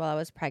Skims while I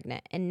was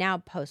pregnant, and now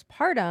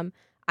postpartum,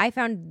 I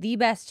found the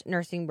best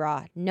nursing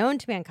bra known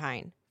to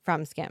mankind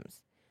from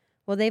Skims.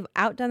 Well, they've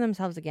outdone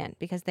themselves again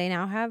because they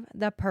now have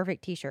the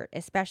perfect t-shirt,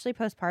 especially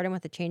postpartum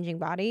with a changing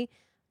body.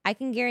 I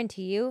can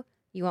guarantee you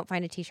won't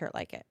find a t-shirt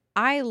like it.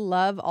 I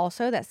love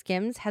also that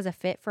Skims has a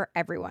fit for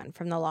everyone,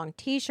 from the long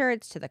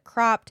t-shirts to the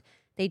cropped.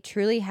 They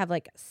truly have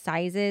like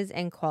sizes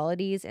and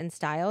qualities and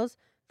styles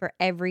for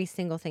every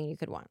single thing you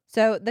could want.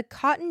 So the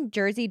cotton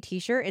jersey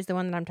t-shirt is the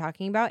one that I'm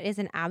talking about. It is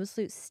an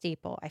absolute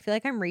staple. I feel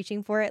like I'm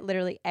reaching for it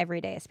literally every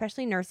day,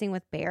 especially nursing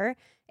with Bear.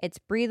 It's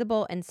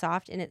breathable and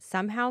soft, and it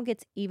somehow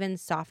gets even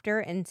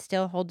softer and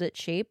still holds its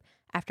shape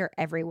after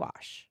every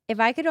wash. If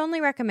I could only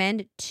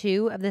recommend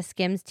 2 of the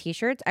Skims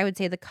t-shirts, I would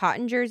say the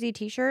cotton jersey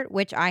t-shirt,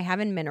 which I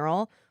have in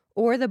mineral,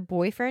 or the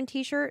boyfriend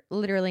t-shirt,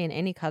 literally in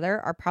any color,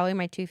 are probably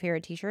my 2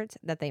 favorite t-shirts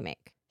that they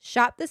make.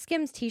 Shop the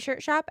Skims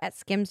t-shirt shop at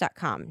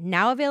skims.com.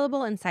 Now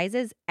available in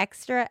sizes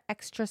extra,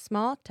 extra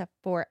small to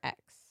 4X.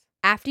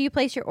 After you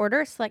place your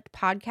order, select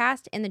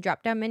podcast in the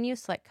drop-down menu,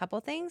 select couple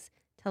things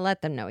to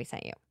let them know we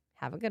sent you.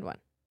 Have a good one.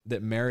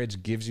 That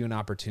marriage gives you an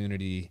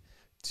opportunity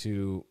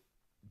to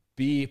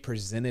be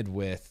presented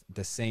with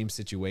the same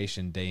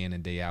situation day in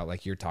and day out,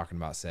 like you're talking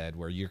about, Ced,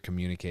 where you're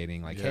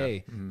communicating like,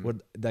 hey,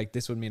 would like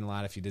this would mean a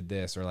lot if you did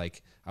this, or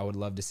like I would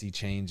love to see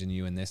change in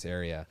you in this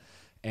area.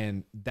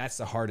 And that's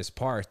the hardest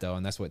part, though,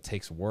 and that's what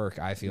takes work,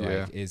 I feel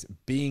like, is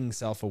being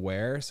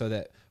self-aware, so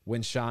that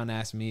when Sean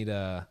asked me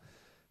to,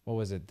 what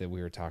was it that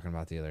we were talking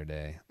about the other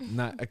day?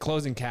 Not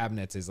closing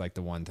cabinets is like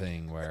the one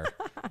thing where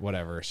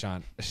whatever,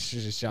 Sean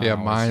yeah,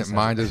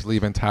 mine just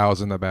leaving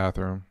towels in the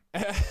bathroom. Oh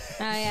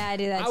yeah, I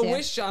do that too. I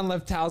wish Sean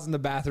left towels in the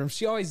bathroom.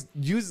 She always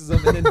uses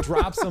them and then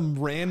drops them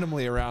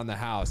randomly around the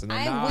house. And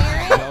I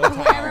wear it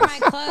wherever my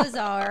clothes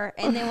are,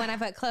 and then when I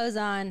put clothes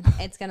on,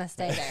 it's gonna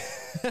stay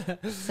there.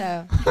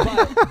 So,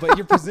 but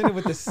you're presented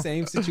with the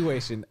same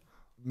situation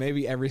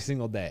maybe every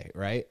single day,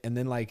 right? And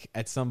then like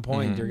at some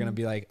point you're gonna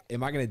be like,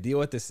 am I gonna deal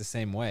with this the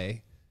same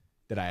way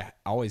that I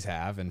always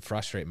have and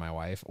frustrate my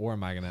wife, or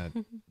am I gonna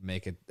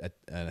make an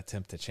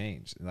attempt to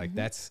change? Like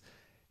that's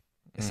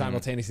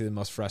simultaneously the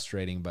most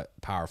frustrating but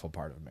powerful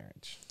part of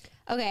marriage.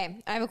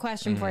 Okay, I have a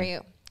question for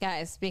you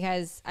guys,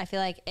 because I feel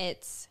like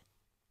it's,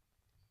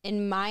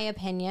 in my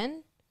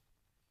opinion,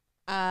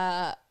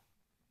 a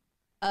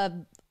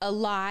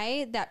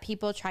lie that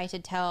people try to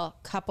tell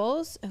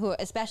couples who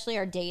especially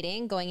are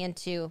dating going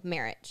into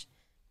marriage,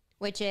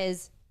 which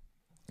is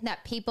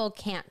that people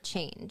can't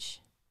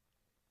change.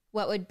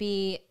 What would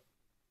be,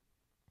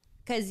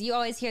 because you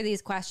always hear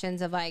these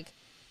questions of like,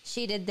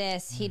 she did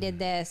this, he did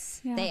this,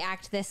 they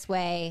act this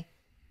way,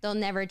 they'll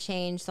never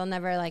change, they'll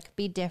never like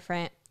be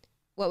different.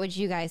 What would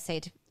you guys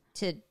say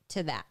to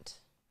that?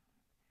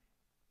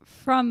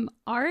 From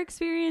our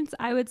experience,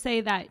 I would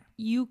say that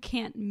you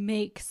can't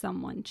make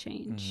someone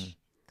change.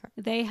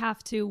 They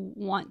have to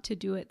want to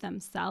do it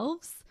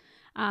themselves.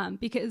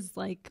 Because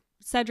like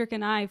Cedric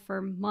and I,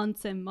 for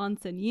months and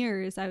months and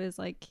years, I was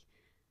like,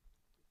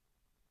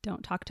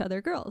 don't talk to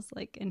other girls,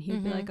 like, and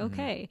he'd be like,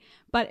 okay.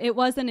 But it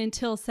wasn't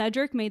until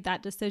Cedric made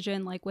that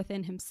decision like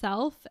within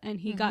himself,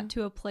 and he got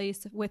to a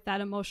place with that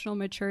emotional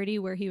maturity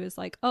where he was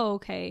like, oh,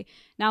 okay,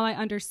 now I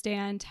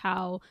understand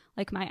how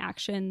like my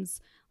actions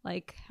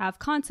like have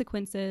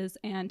consequences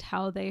and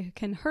how they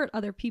can hurt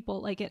other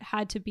people. Like it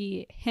had to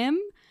be him.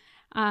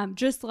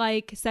 Just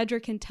like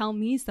Cedric can tell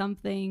me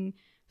something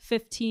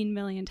 15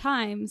 million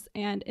times.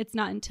 And it's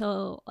not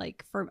until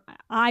like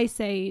I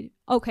say,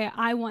 okay,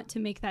 I want to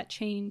make that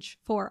change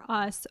for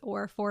us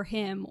or for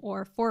him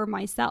or for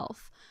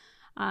myself.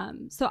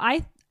 So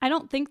I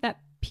don't think that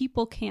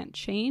people can't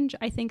change.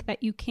 I think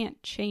that you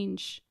can't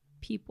change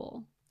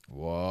people.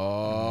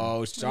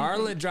 Whoa,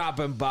 Charlotte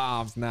dropping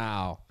bombs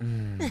now.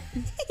 And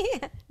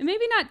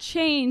maybe not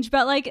change,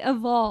 but like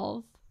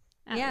evolve.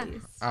 At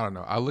least. I don't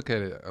know. I look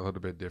at it a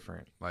little bit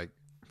different. Like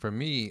for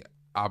me,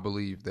 I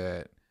believe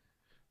that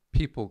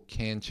people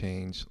can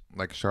change,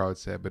 like Charlotte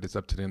said, but it's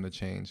up to them to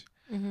change.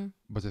 Mm-hmm.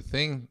 But the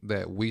thing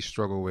that we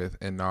struggle with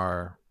in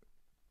our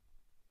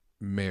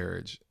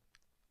marriage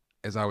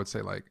is, I would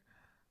say, like,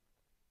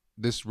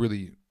 this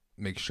really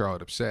makes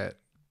Charlotte upset.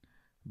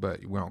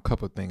 But we're on a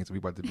couple of things. We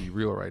about to be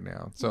real right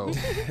now. So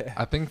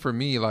I think for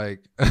me,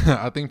 like,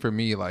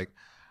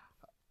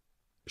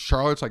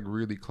 Charlotte's like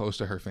really close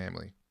to her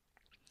family.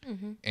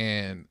 Mm-hmm.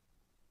 And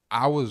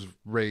I was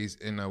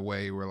raised in a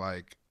way where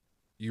like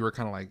you were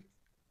kind of like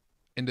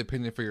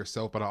independent for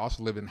yourself, but I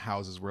also lived in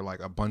houses where like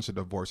a bunch of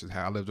divorces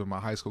had. I lived with my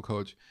high school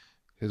coach.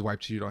 His wife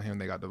cheated on him.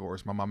 They got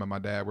divorced. My mom and my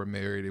dad were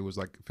married. It was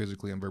like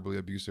physically and verbally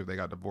abusive. They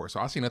got divorced. So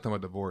I see nothing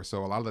but divorce.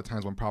 So a lot of the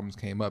times when problems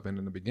came up and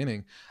in the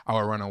beginning, I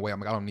would run away. I'm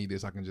like, I don't need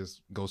this. I can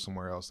just go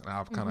somewhere else. And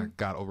I've kind of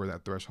got over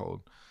that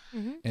threshold.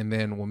 Mm-hmm. And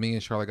then when me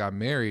and Charlotte got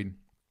married,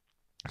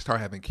 I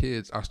started having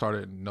kids. I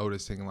started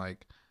noticing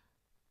like,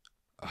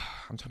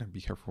 I'm trying to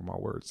be careful with my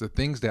words. The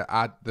things that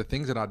I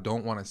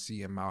don't want to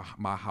see in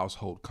my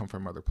household come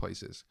from other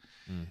places.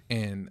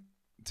 And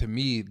to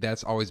me,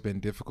 that's always been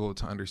difficult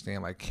to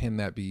understand. Like, can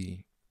that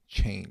be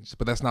changed?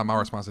 But that's not my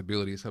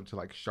responsibility. It's up to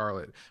like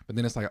Charlotte. But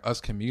then it's like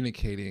us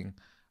communicating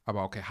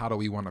about, okay, how do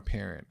we want to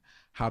parent?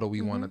 How do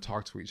we want to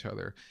talk to each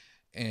other?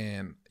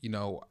 And, you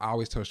know, I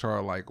always tell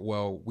Charlotte, like,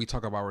 well, we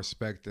talk about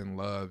respect and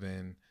love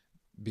and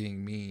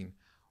being mean.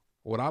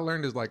 What I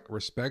learned is like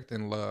respect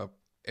and love,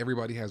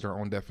 everybody has their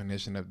own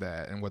definition of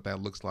that and what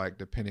that looks like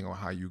depending on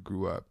how you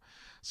grew up.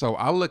 So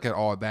I look at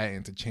all that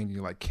into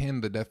changing, like,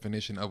 can the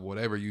definition of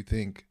whatever you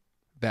think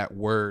that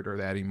word or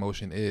that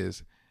emotion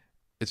is,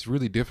 it's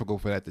really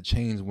difficult for that to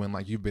change when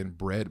like you've been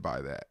bred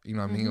by that. You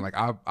know what I mean? Like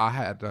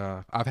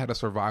I've had a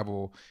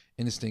survival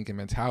instinct and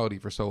mentality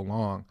for so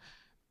long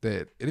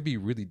that it'd be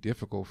really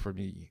difficult for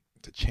me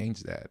to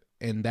change that.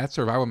 And that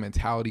survival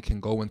mentality can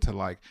go into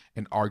like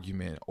an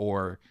argument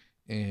or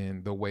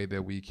in the way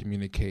that we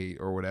communicate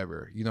or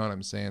whatever. You know what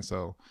I'm saying?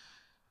 So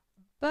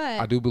but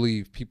I do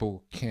believe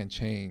people can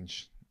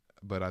change,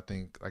 but I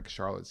think, like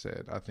Charlotte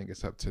said, I think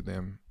it's up to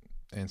them.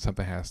 And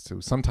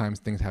sometimes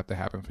things have to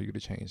happen for you to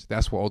change.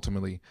 That's what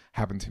ultimately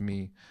happened to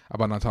me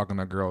about not talking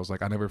to girls.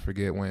 Like, I never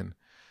forget when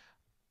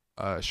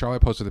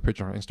Charlotte posted a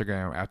picture on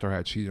Instagram after I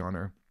had cheated on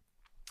her.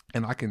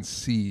 And I can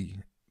see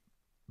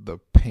the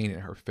pain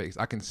in her face.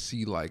 I can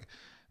see like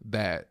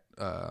that,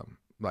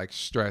 like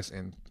stress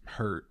and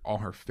hurt on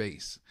her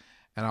face.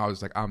 And I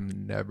was like,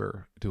 I'm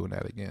never doing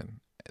that again.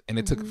 And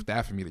it took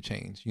that for me to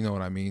change. You know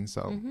what I mean?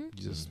 So you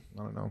just,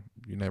 I don't know.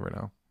 You never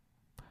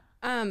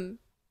know.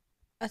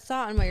 A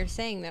thought on what you're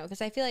saying, though,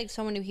 because I feel like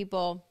so many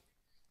people,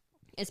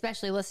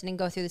 especially listening,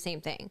 go through the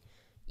same thing.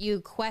 You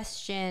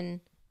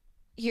question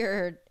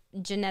your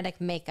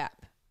genetic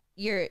makeup.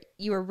 You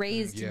were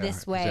raised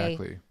this way.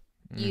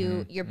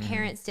 Exactly. Your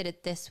parents did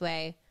it this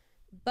way.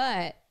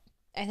 But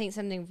I think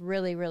something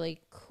really, really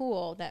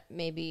cool that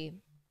maybe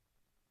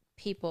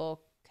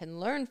people can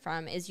learn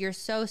from is you're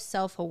so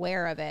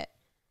self-aware of it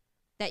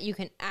that you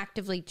can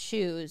actively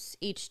choose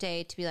each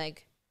day to be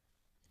like,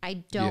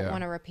 I don't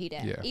want to repeat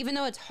it. Yeah. Even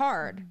though it's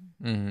hard.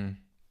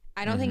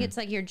 I don't think it's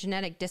like your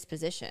genetic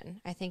disposition.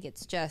 I think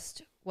it's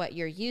just what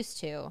you're used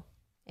to,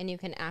 and you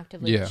can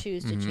actively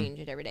choose to change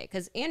it every day.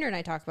 Because Andrew and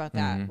I talk about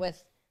that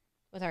with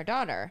our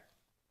daughter.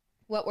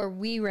 What were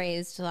we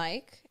raised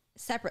like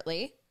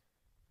separately?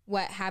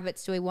 What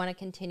habits do we want to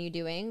continue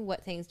doing?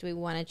 What things do we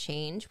want to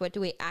change? What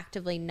do we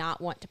actively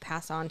not want to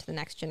pass on to the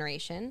next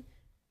generation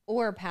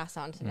or pass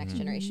on to the next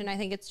generation? I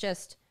think it's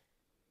just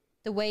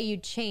the way you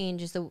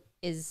change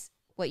is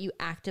what you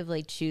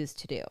actively choose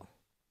to do.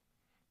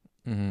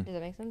 Does that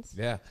make sense?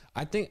 Yeah.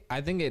 I think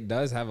it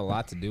does have a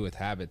lot to do with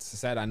habits.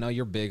 Said, I know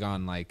you're big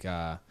on like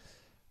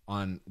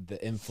on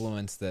the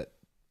influence that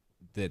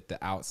the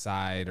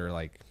outside or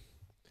like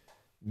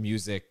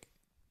music,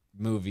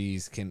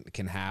 movies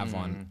can have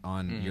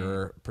on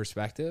your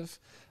perspective.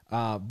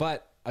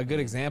 But a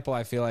good example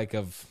I feel like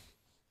of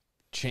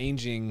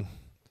changing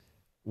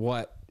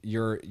what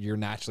you're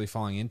naturally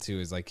falling into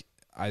is like,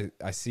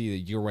 I see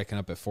that you're waking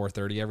up at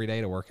 4:30 every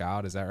day to work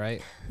out. Is that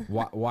right?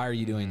 Why are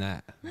you doing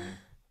that?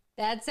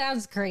 That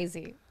sounds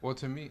crazy. Well,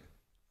 to me,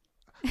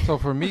 so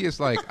for me, it's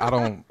like,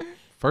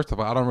 first of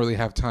all, I don't really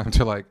have time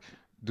to like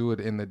do it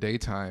in the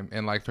daytime.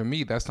 And like, for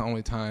me, that's the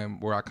only time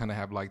where I kind of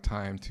have like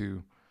time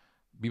to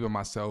be with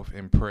myself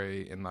and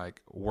pray and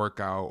like work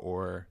out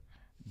or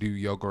do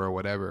yoga or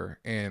whatever.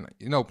 And,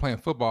 you know, playing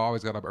football, I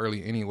always got up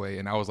early anyway.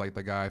 And I was like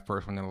the guy,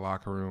 first one in the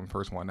locker room,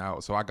 first one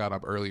out. So I got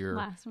up earlier.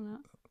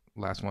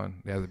 Last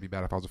one. Yeah, it'd be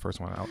bad if I was the first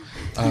one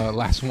out.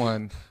 Last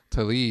one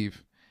to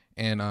leave.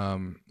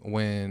 And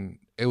when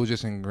it was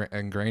just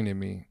ingrained in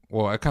me.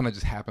 Well, it kind of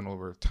just happened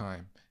over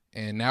time.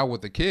 And now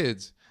with the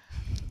kids,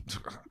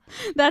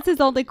 that's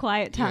his only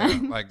quiet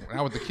time. Yeah, like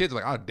now with the kids,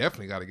 like I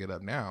definitely got to get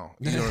up now.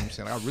 You know what I'm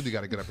saying? I really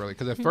got to get up early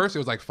because at first it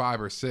was like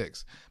 5 or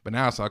 6, but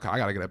now it's like I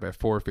got to get up at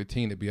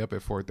 4:15 to be up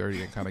at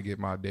 4:30 and kind of get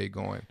my day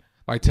going.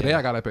 Like today,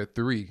 I got up at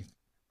 3,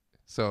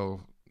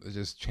 so it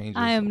just changes.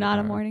 I am not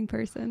time. a morning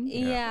person.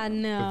 Yeah,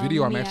 no. The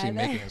video I'm actually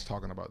either. making is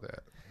talking about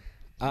that.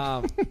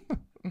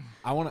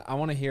 I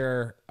want to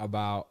hear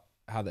about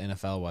how the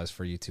NFL was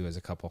for you two as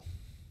a couple.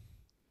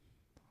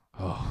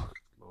 Oh,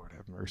 Lord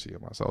have mercy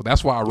on my soul.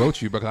 That's why I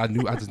wrote you, because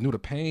I just knew the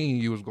pain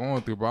you was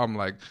going through. But I'm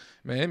like,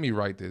 man, let me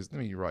write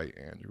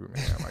Andrew,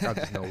 man. Like I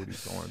just know what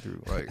he's going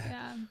through. Like,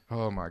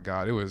 oh my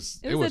God, it was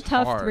a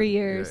tough hard. 3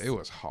 years. Yeah, it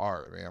was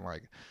hard, man.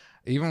 Like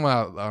even when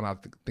I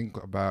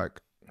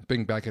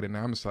think back at it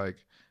now, I'm just like,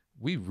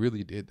 we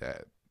really did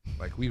that.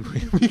 Like we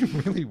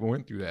really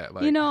went through that.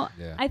 Like,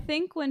 I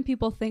think when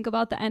people think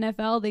about the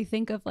NFL, they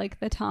think of like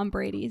the Tom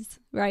Brady's,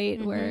 right?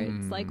 Mm-hmm. Where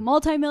it's like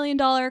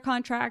multi-million-dollar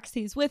contracts.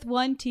 He's with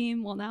one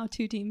team, well now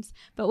 2 teams,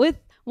 but with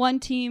one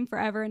team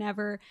forever and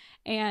ever.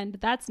 And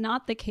that's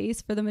not the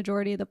case for the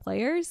majority of the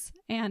players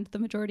and the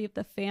majority of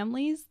the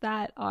families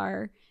that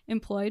are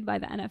employed by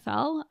the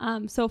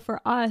NFL. So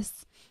for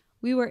us,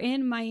 we were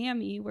in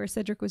Miami where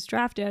Cedric was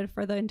drafted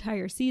for the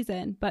entire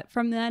season. But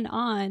from then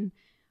on,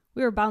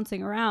 we were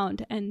bouncing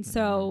around. And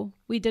so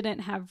we didn't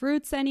have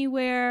roots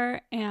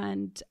anywhere.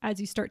 And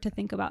as you start to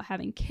think about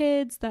having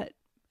kids, that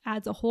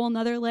adds a whole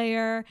nother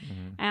layer.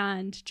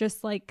 And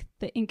just like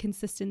the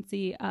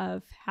inconsistency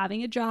of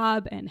having a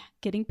job and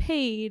getting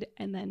paid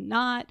and then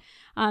not,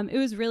 it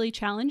was really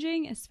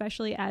challenging,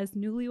 especially as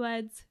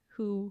newlyweds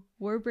who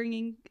were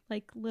bringing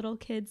like little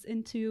kids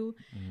into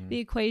the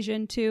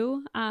equation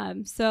too.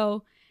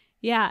 So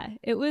yeah,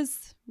 it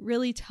was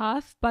really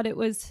tough, but it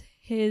was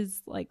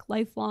his like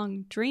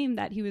lifelong dream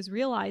that he was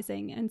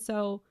realizing. And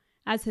so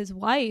as his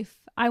wife,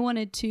 I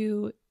wanted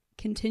to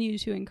continue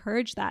to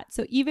encourage that.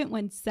 So even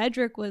when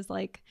Cedric was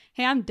like,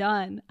 hey, I'm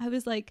done, I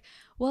was like,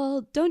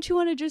 well, don't you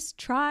want to just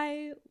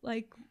try,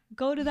 like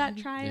go to that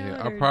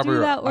tryout or do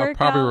that workout? I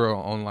probably were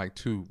on like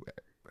 2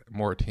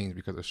 more teams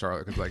because of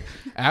Charlotte. Because like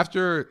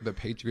after the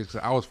Patriots,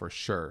 I was for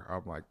sure,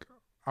 I'm like,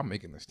 I'm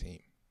making this team.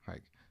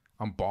 Like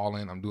I'm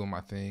balling, I'm doing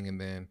my thing. And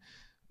then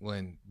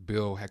when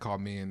Bill had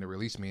called me in to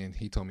release me and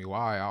he told me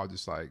why, I was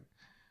just like,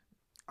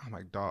 I'm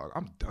like, dog,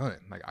 I'm done.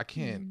 Like I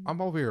can't,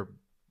 I'm over here,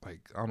 like,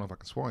 I don't know if I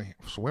can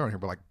swear on here,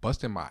 but like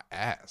busting my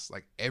ass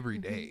like every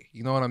day.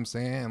 You know what I'm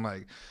saying?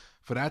 Like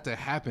for that to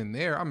happen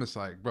there, I'm just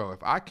like, bro,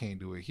 if I can't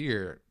do it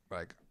here,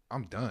 like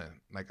I'm done.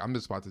 Like I'm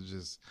just about to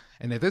just,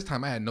 and at this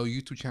time I had no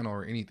YouTube channel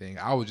or anything.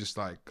 I was just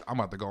like, I'm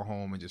about to go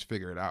home and just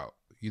figure it out.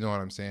 You know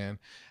what I'm saying?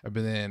 But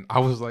then I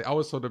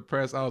was so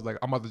depressed. I was like,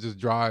 I'm about to just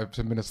drive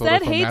to Minnesota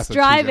from hates Massachusetts.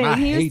 driving.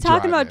 He was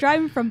talking about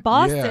driving from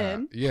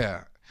Boston.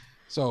 Yeah.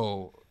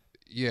 So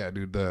yeah,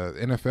 dude, the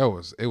NFL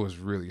was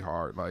really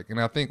hard. Like,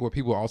 and I think what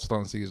people also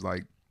don't see is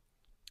like,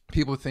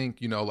 people think,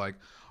 like,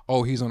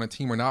 oh, he's on a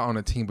team or not on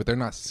a team, but they're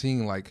not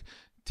seeing like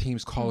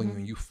teams calling you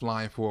and you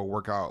flying for a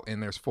workout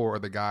and there's 4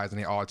 other guys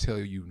and they all tell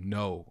you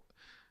no.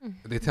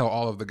 They tell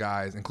all of the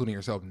guys, including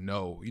yourself,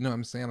 no. You know what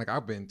I'm saying? Like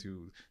I've been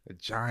to the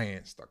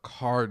Giants, the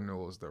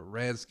Cardinals, the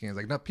Redskins,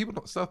 like people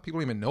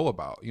don't even know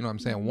about. You know what I'm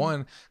saying?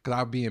 One,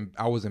 because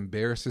I was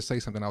embarrassed to say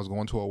something. I was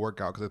going to a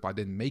workout because if I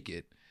didn't make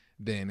it,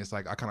 then it's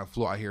like I kind of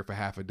flew out here for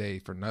half a day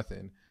for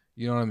nothing.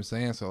 You know what I'm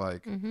saying? So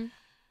like, it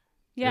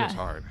was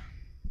hard.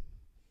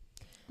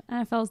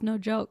 NFL's no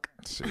joke.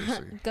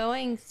 Seriously.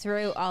 Going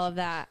through all of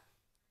that,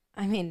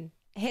 I mean,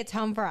 hits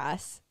home for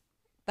us,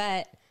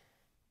 but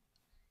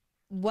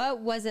what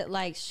was it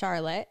like,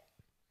 Charlotte,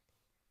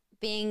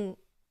 being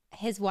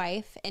his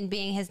wife and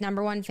being his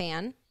number 1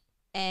 fan?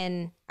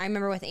 And I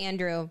remember with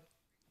Andrew,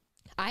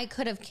 I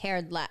could have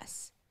cared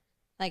less.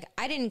 Like,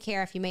 I didn't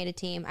care if you made a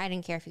team. I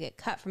didn't care if you get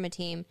cut from a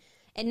team.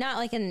 And not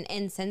like in an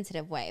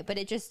insensitive way, but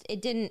it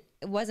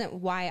wasn't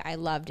why I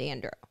loved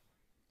Andrew.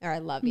 Or I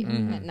love you,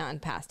 not in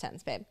past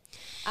tense, babe.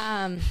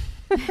 But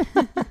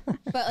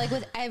like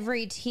with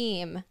every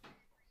team,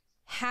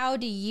 how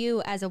do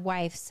you as a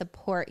wife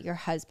support your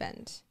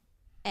husband?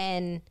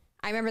 And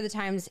I remember the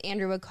times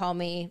Andrew would call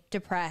me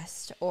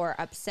depressed or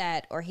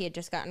upset or he had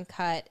just gotten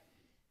cut.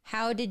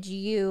 How did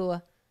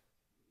you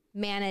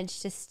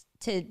manage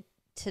to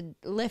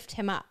lift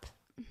him up?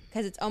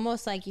 Because it's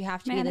almost like you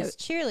have to be this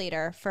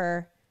cheerleader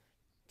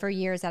for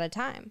years at a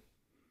time.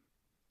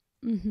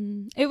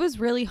 It was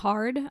really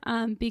hard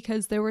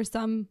because there were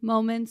some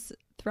moments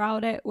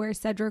throughout it where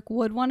Cedric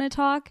would want to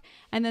talk,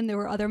 and then there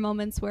were other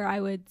moments where I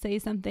would say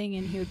something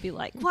and he would be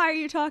like, why are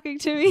you talking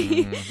to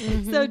me?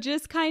 So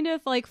just kind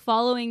of like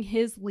following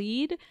his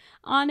lead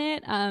on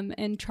it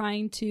and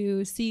trying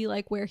to see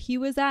like where he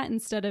was at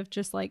instead of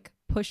just like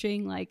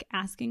pushing, like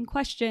asking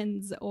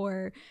questions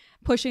or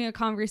pushing a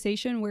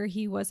conversation where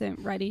he wasn't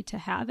ready to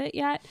have it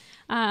yet.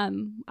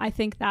 I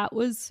think that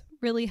was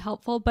really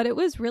helpful, but it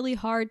was really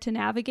hard to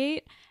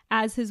navigate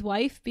as his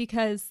wife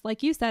because,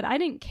 like you said, I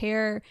didn't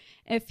care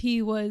if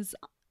he was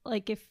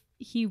like, if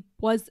he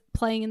was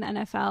playing in the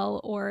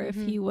NFL or if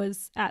he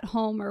was at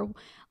home, or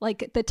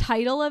like the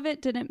title of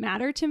it didn't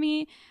matter to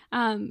me.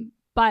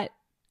 But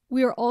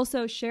we were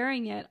also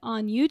sharing it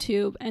on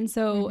YouTube. And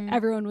so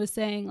everyone was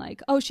saying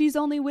like, oh, she's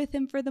only with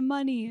him for the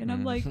money. And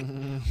I'm like,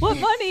 what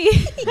money?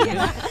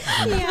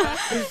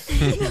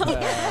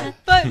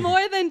 But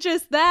more than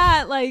just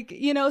that, like,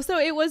 you know, so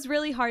it was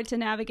really hard to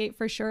navigate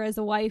for sure as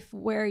a wife,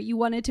 where you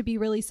wanted to be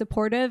really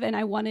supportive. And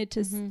I wanted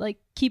to like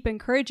keep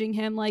encouraging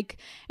him. Like,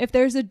 if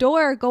there's a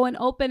door, go and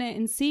open it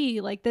and see,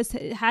 like, this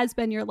has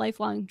been your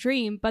lifelong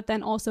dream. But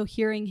then also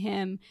hearing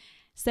him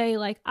say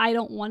like, I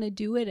don't want to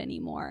do it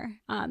anymore.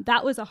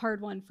 That was a hard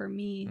one for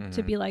me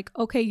to be like,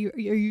 okay, are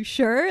you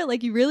sure?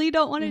 Like, you really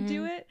don't want to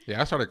do it?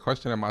 Yeah, I started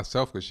questioning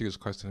myself because she was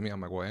questioning me.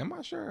 I'm like, well, am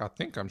I sure? I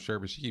think I'm sure,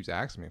 but she keeps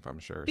asking me if I'm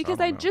sure. Because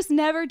I just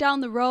never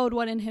down the road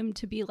wanted him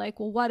to be like,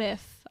 well, what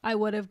if I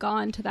would have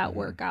gone to that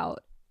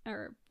workout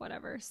or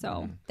whatever?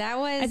 So that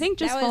was, I think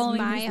just that was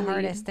my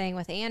hardest thing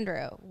with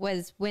Andrew,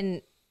 was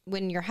when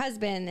your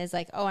husband is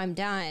like, oh, I'm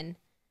done.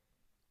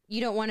 You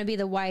don't want to be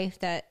the wife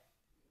that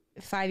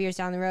 5 years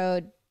down the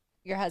road,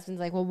 your husband's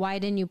like, well, why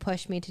didn't you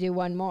push me to do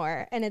one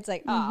more? And it's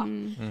like, oh,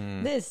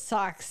 this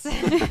sucks.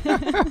 It's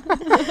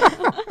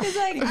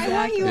like, I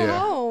want you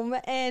home.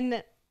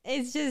 And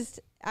it's just,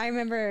 I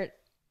remember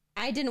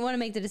I didn't want to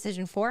make the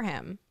decision for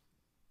him.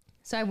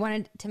 So I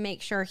wanted to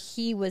make sure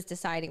he was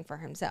deciding for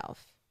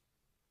himself.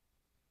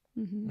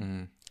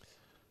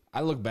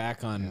 I look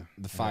back on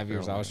the 5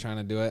 years I was trying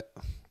to do it.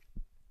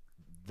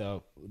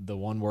 The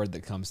one word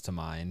that comes to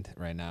mind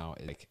right now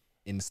is like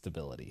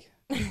instability.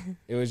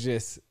 It was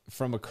just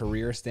from a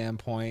career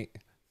standpoint,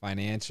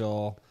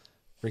 financial,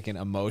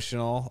 freaking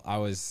emotional.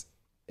 It's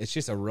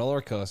just a roller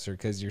coaster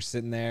because you're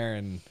sitting there,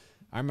 and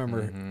I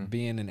remember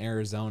being in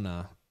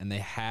Arizona and they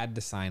had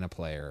to sign a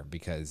player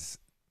because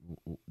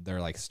their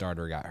like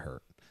starter got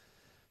hurt.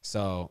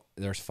 So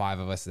there's 5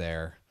 of us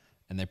there,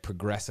 and they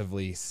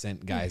progressively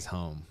sent guys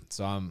home.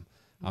 So I'm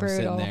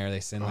sitting there. They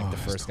send like the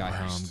first guy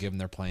home, give them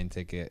their plane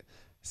ticket.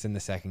 Send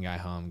the second guy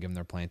home, give them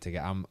their plane ticket.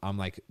 I'm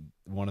like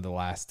one of the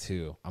last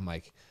 2. I'm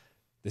like,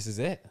 this is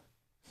it.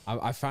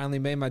 I finally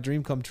made my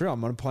dream come true. I'm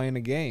going to play in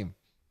a game.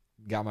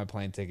 Got my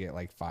plane ticket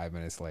like 5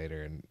 minutes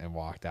later and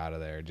walked out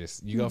of there.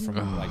 Just, you go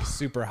from like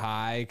super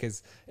high,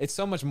 because it's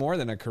so much more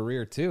than a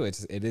career too.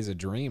 It is a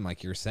dream,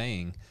 like you're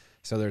saying.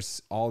 So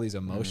there's all these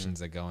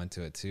emotions that go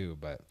into it too.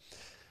 But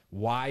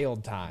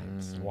wild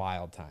times.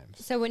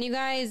 So when you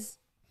guys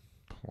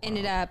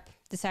ended up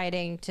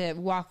deciding to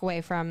walk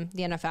away from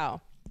the NFL,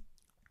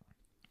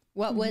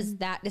 what was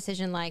that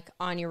decision like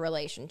on your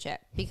relationship?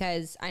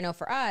 Because I know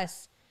for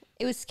us,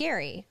 it was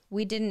scary.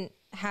 We didn't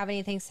have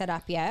anything set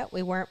up yet.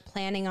 We weren't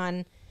planning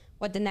on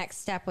what the next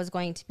step was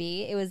going to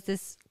be. It was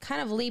this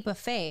kind of leap of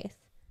faith.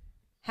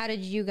 How did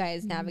you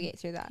guys navigate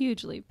through that?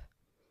 Huge leap.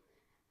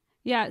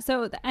 Yeah,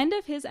 so the end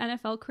of his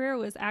NFL career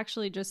was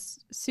actually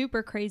just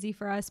super crazy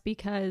for us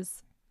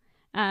because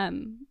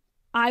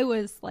I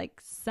was like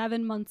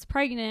 7 months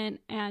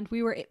pregnant, and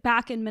we were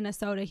back in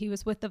Minnesota. He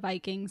was with the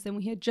Vikings, and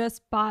we had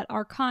just bought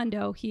our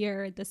condo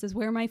here. This is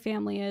where my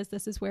family is.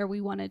 This is where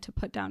we wanted to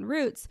put down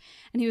roots.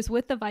 And he was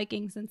with the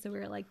Vikings. And so we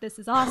were like, this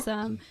is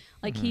awesome.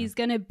 Like, he's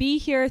going to be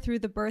here through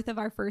the birth of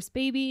our first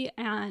baby,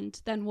 and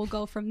then we'll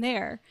go from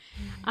there.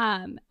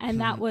 And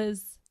that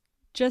was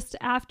just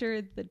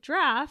after the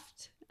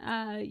draft.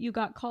 You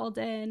got called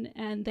in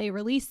and they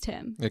released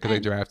him. Yeah, because they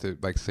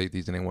drafted like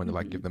safeties and they wanted to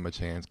like give them a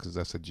chance because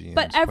that's a GM.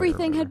 But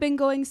everything had been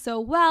going so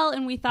well,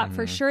 and we thought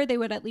for sure they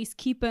would at least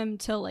keep him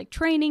till like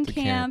training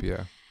camp.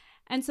 Yeah.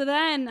 And so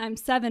then I'm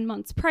 7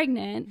 months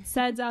pregnant.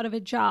 Ced's out of a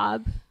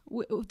job.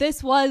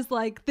 This was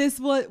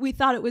what we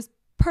thought it was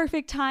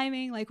perfect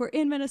timing. Like, we're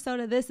in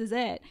Minnesota. This is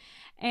it.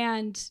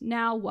 And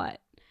now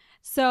what?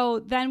 So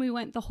then we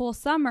went the whole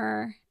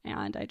summer,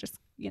 and I just,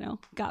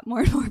 got more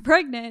and more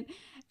pregnant.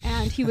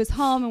 And he was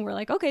home, and we're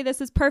like, okay, this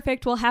is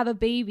perfect. We'll have a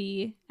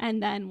baby,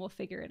 and then we'll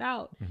figure it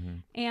out.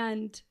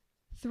 And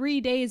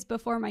 3 days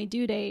before my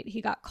due date, he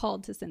got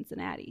called to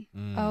Cincinnati.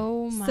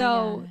 Oh my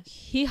So gosh.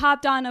 he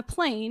hopped on a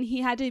plane.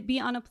 He had to be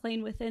on a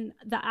plane within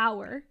the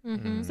hour.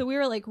 So we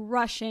were like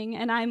rushing,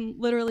 and I'm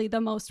literally the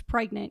most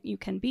pregnant you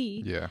can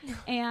be. Yeah.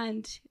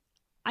 And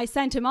I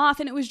sent him off,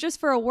 and it was just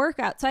for a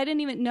workout. So I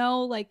didn't even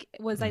know, like,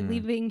 was I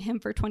leaving him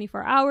for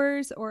 24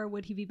 hours or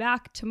would he be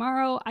back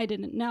tomorrow? I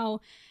didn't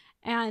know.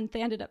 And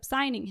they ended up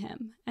signing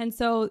him. And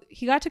so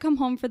he got to come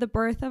home for the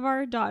birth of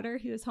our daughter.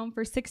 He was home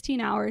for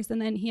 16 hours.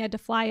 And then he had to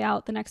fly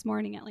out the next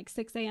morning at like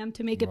 6 a.m.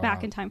 to make it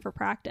back in time for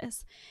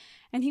practice.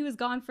 And he was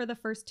gone for the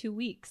first 2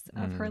 weeks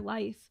of her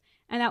life.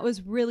 And that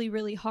was really,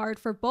 really hard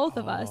for both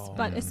of us,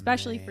 but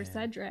especially for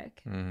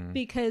Cedric,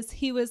 because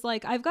he was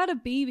like, I've got a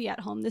baby at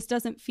home. This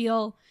doesn't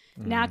feel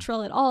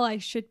natural at all. I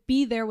should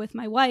be there with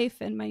my wife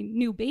and my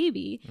new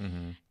baby.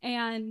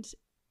 And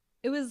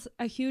it was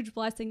a huge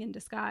blessing in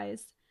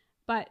disguise.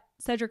 But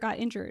Cedric got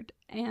injured,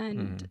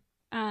 and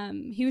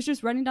he was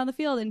just running down the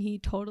field, and he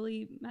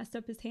totally messed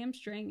up his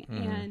hamstring,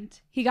 and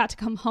he got to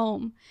come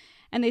home.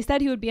 And they said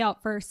he would be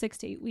out for 6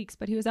 to 8 weeks,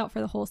 but he was out for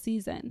the whole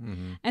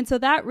season. And so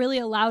that really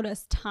allowed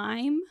us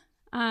time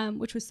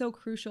which was so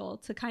crucial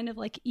to kind of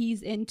like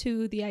ease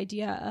into the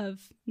idea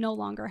of no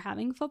longer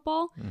having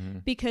football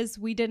because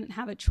we didn't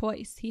have a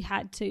choice. He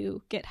had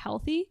to get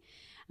healthy,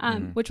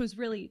 which was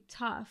really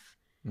tough.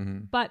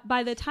 But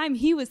by the time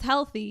he was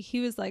healthy,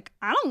 he was like,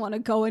 I don't want to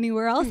go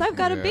anywhere else. I've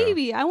got a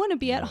baby. I want to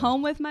be at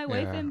home with my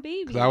wife and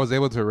baby. Because I was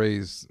able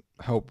to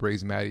help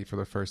raise Maddie for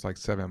the first like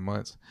 7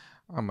 months.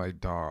 I'm like,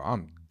 dog,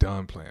 I'm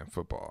done playing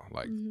football.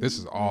 Like, this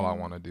is all I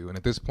want to do. And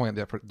at this point,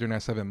 during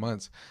that 7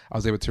 months, I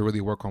was able to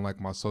really work on like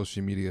my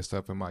social media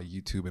stuff and my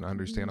YouTube and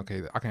understand,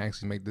 okay, I can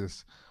actually make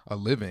this a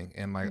living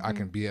and like I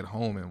can be at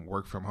home and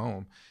work from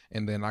home.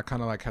 And then I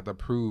kind of like had to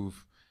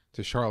prove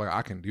to Charlotte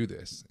I can do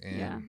this.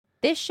 And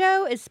This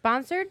show is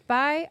sponsored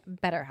by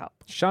BetterHelp.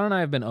 Sean and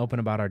I have been open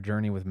about our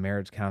journey with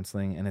marriage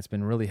counseling, and it's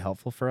been really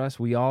helpful for us.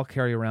 We all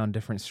carry around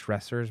different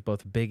stressors,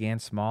 both big and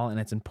small, and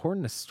it's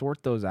important to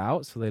sort those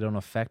out so they don't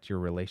affect your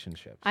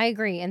relationships. I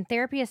agree. And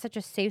therapy is such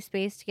a safe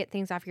space to get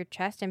things off your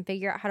chest and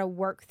figure out how to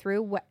work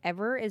through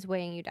whatever is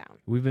weighing you down.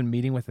 We've been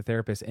meeting with a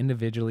therapist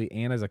individually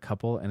and as a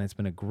couple, and it's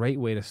been a great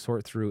way to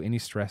sort through any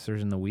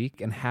stressors in the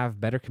week and have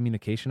better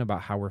communication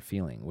about how we're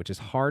feeling, which is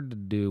hard to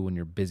do when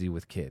you're busy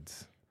with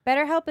kids.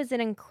 BetterHelp is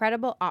an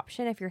incredible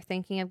option if you're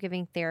thinking of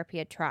giving therapy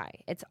a try.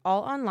 It's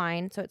all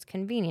online, so it's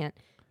convenient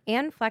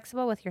and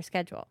flexible with your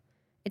schedule.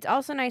 It's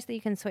also nice that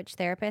you can switch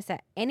therapists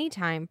at any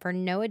time for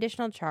no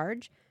additional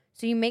charge,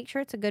 so you make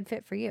sure it's a good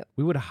fit for you.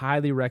 We would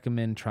highly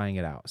recommend trying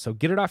it out. So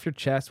get it off your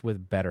chest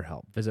with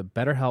BetterHelp. Visit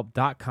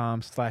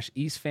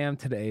BetterHelp.com/EastFam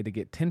today to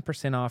get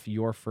 10% off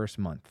your first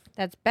month.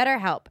 That's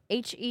BetterHelp,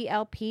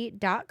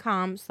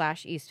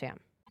 HELP.com/EastFam.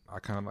 I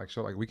kind of like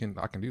show like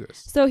I can do this.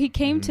 So he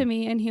came to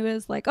me and he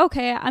was like,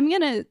 okay, I'm going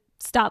to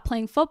stop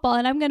playing football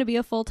and I'm going to be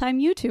a full-time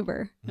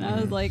YouTuber. And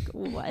I was like,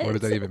 what? What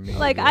does that even mean?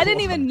 Like, I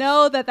didn't even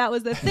know that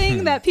was the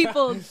thing that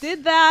people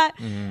did that.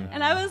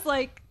 And I was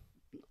like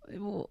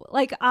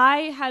I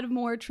had a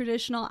more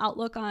traditional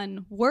outlook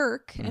on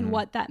work and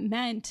what that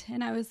meant.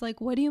 And I was like,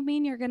 what do you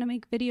mean you're going to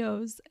make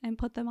videos and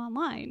put them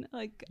online?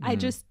 Like, I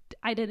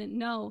didn't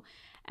know.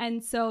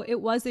 And so it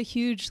was a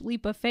huge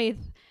leap of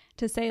faith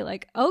to say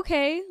like,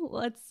 okay,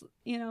 let's,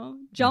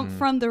 jump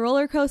from the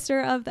roller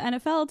coaster of the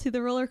NFL to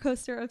the roller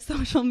coaster of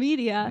social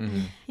media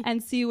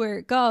and see where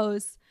it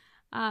goes.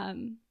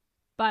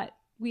 But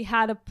we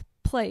had a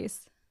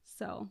place.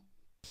 So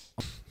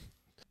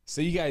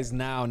you guys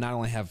now not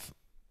only have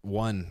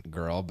one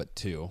girl, but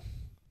two.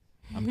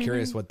 I'm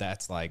curious what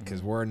that's like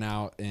because we're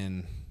now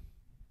in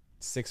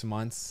 6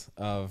 months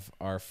of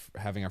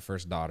having our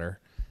first daughter.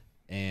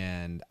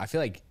 And I feel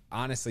like,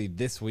 honestly,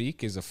 this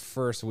week is the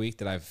first week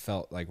that I've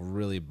felt like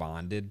really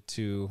bonded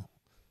to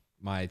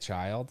my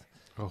child.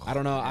 Oh, I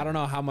don't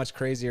know how much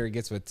crazier it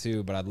gets with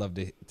two, but I'd love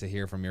to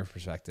hear from your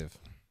perspective.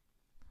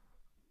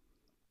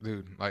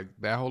 Dude, like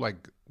that whole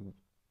like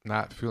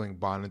not feeling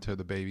bonded to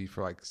the baby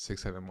for like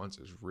 6-7 months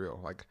is real.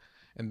 Like,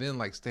 and then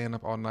like staying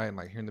up all night and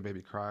like hearing the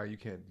baby cry, you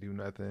can't do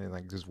nothing. And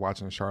like just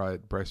watching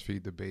Charlotte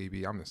breastfeed the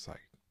baby, I'm just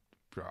like,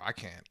 bro, I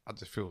can't. I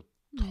just feel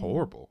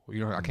horrible.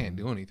 I can't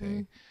do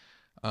anything.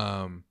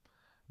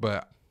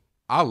 But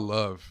I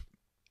love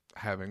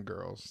having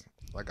girls.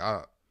 Like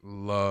I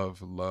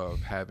love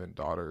having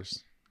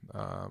daughters.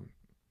 I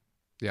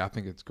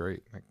think it's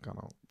great. Like,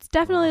 it's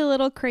definitely a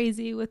little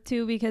crazy with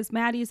two because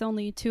Maddie's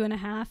only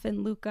 2.5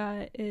 and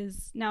Luca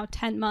is now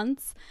 10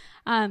 months.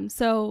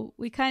 So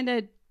we kind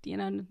of,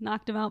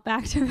 knocked him out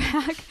back to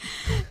back.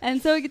 And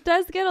so it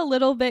does get a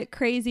little bit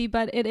crazy,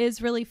 but it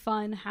is really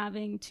fun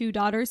having two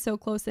daughters so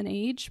close in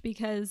age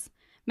because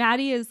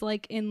Maddie is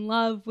like in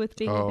love with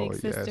being a big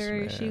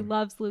sister. Yes, she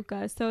loves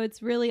Luca. So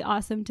it's really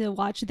awesome to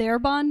watch their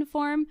bond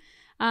form.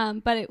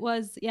 But it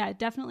was,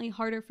 definitely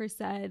harder for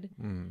Ced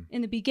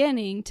in the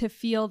beginning to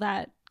feel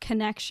that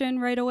connection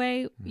right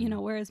away.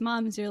 Whereas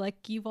moms, you're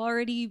like, you've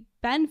already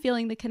been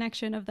feeling the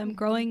connection of them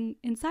growing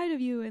inside of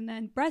you and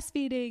then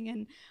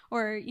breastfeeding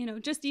or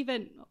just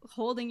even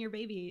holding your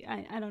baby.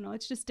 I don't know.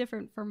 It's just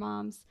different for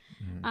moms.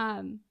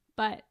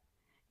 But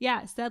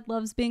yeah, Ced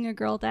loves being a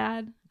girl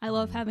dad. I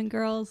love having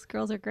girls.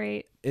 Girls are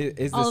great.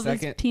 All of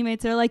his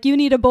teammates are like, you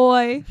need a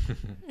boy.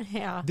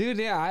 Yeah. Dude,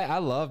 yeah, I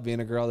love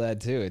being a girl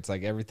dad too. It's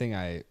like everything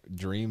I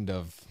dreamed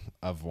of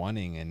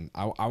wanting. And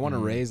I want to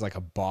raise like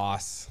a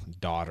boss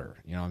daughter.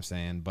 You know what I'm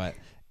saying? But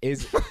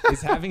is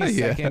having a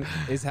second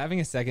is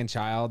having a second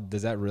child,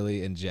 does that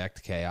really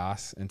inject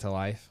chaos into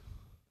life?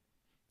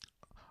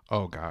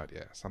 Oh God,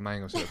 yes. I'm not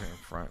even gonna sit here in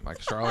front. Like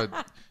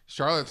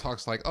Charlotte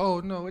talks like, "Oh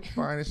no, it's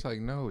fine." It's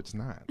like, no, it's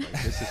not. Like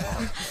this is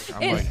hard. Like,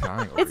 I'm like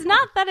dying over it's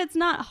not that it's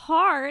not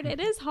hard. It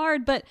is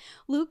hard, but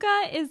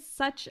Luca is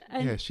such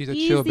a she's a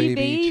chill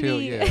baby.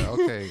 Chill, yeah,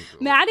 okay.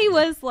 Maddie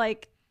was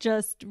like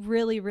just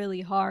really,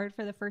 really hard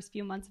for the first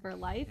few months of her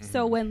life.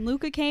 So when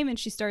Luca came and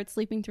she started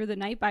sleeping through the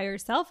night by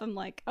herself, I'm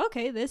like,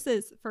 okay, this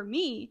is for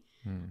me.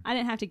 I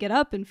didn't have to get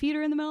up and feed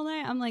her in the middle of the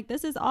night. I'm like,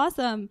 this is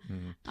awesome.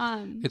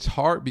 It's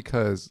hard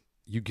because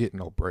you get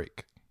no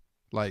break.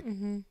 Like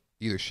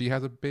either she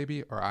has a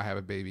baby or I have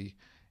a baby,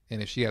 and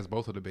if she has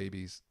both of the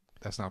babies,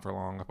 that's not for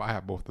long. If I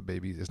have both the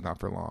babies, it's not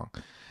for long.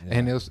 Yeah.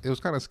 And it was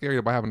kind of scary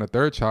about having a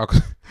third child.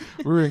 'Cause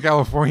we were in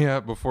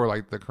California before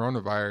like the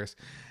coronavirus,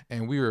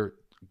 and we were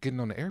getting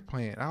on the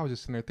airplane. And I was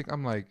just sitting there thinking,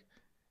 I'm like,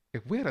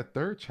 if we had a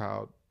third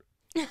child,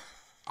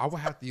 I would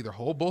have to either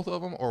hold both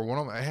of them or one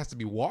of them. It has to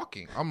be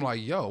walking. I'm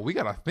like, yo, we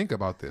got to think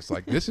about this.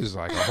 Like, this is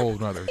like a whole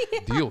nother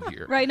deal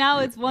here. Right now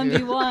it's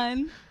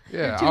 1v1.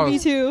 Yeah.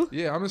 2v2.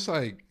 Yeah. I'm just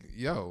like,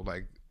 yo,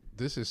 like,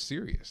 this is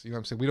serious. You know what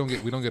I'm saying?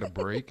 We don't get a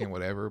break and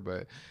whatever.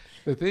 But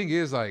the thing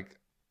is, like,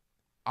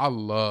 I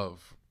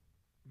love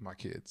my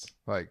kids.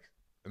 Like,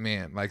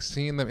 man, like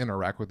seeing them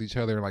interact with each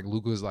other. Like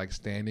Luca's like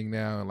standing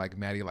now and like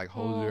Maddie like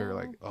holds her.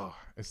 Like, oh,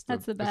 it's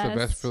the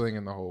best feeling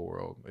in the whole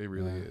world. It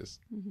really is.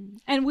 Mm-hmm.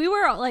 And we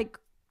were like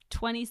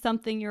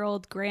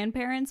 20-something-year-old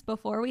grandparents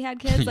before we had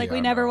kids. Like we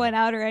never went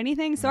out or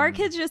anything. So our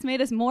kids just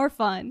made us more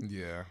fun.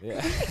 Yeah.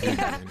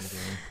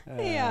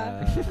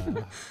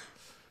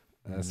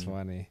 That's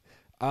funny.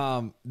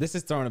 This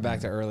is throwing it back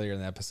to earlier in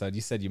the episode.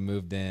 You said you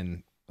moved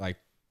in like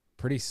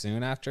pretty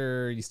soon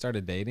after you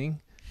started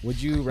dating. Would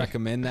you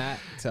recommend that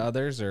to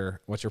others,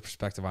 or what's your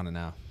perspective on it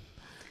now?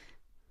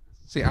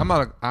 See, I'm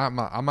not even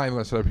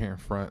gonna sit up here in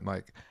front,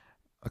 like,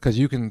 because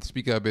you can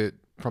speak of it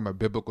from a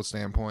biblical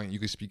standpoint. You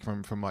can speak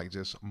from like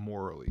just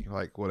morally,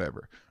 like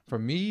whatever. For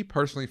me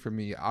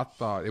personally, I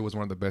thought it was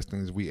one of the best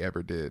things we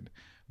ever did,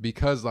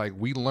 because like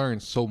we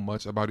learned so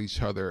much about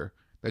each other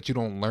that you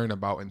don't learn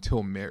about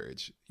until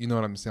marriage. You know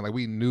what I'm saying? Like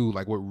we knew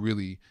like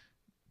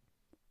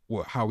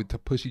how we to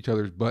push each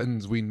other's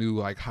buttons. We knew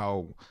like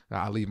how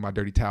I leave my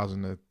dirty towels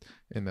in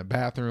the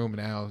bathroom,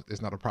 and now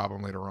it's not a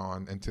problem later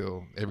on until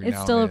now and then.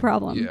 It's still a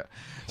problem. Yeah.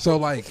 So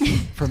like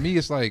for me,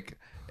 it's like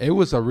it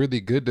was a really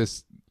good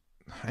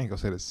I ain't gonna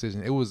say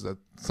decision. It was a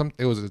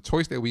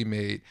choice that we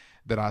made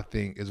that I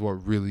think is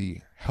what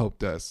really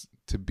helped us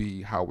to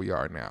be how we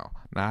are now.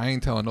 Now I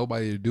ain't telling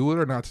nobody to do it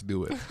or not to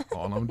do it.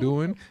 All I'm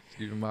doing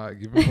is giving my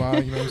you know what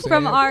I'm saying?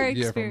 From our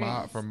experience.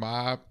 Yeah, from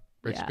my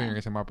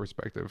experience and my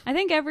perspective. I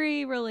think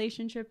every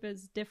relationship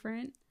is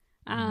different.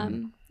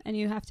 And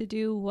you have to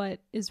do what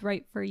is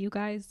right for you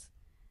guys.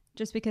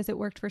 Just because it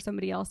worked for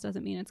somebody else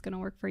doesn't mean it's going to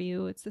work for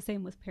you. It's the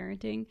same with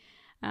parenting.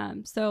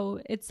 So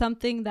it's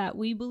something that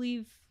we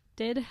believe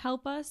did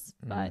help us,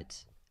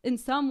 but in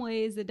some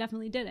ways it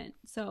definitely didn't.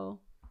 So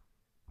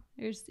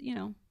there's,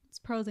 it's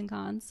pros and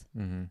cons.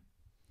 Mm-hmm.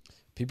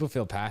 People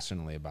feel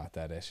passionately about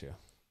that issue.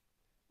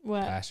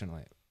 What?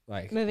 Passionately.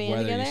 Like moving in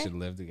whether together? you should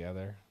live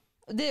together.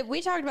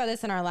 We talked about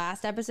this in our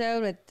last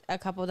episode with a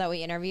couple that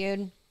we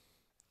interviewed.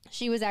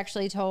 She was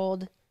actually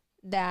told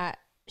that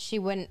she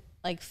wouldn't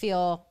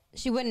feel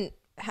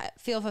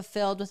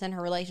fulfilled within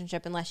her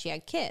relationship unless she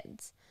had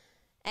kids.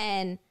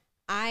 And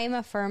I'm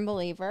a firm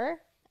believer.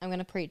 I'm going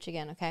to preach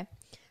again, okay?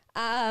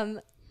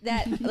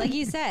 That, like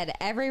you said,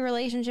 every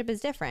relationship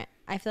is different.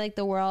 I feel like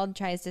the world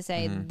tries to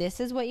say, this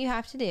is what you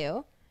have to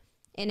do.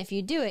 And if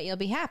you do it, you'll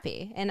be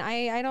happy. And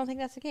I don't think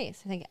that's the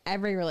case. I think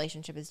every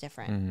relationship is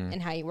different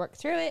and how you work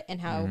through it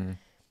and how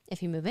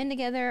if you move in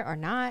together or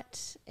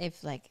not,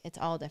 if it's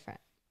all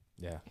different.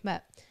 Yeah.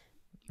 But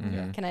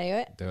can I do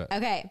it? Do it.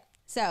 Okay.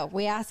 So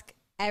we ask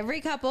every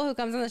couple who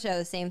comes on the show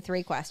the same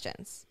 3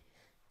 questions.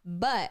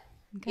 But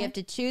you have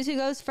to choose who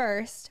goes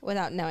first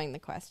without knowing the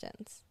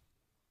questions.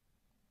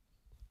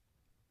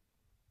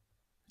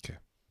 Okay.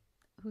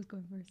 Who's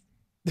going first?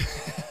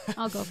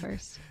 I'll go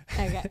first.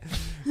 Okay.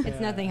 It's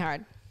nothing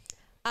hard.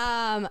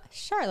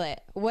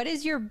 Charlotte, what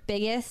is your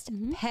biggest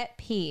pet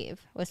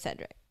peeve with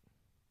Cedric?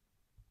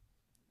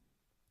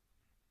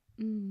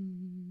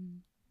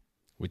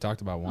 We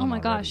talked about one. Oh my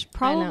already. gosh.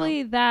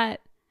 Probably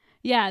that.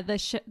 Yeah.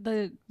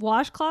 The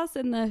washcloths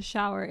in the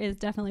shower is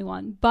definitely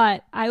one,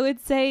 but I would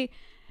say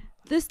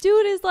this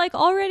dude is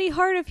already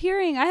hard of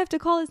hearing. I have to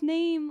call his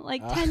name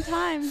 10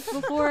 times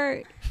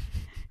before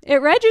it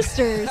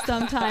registers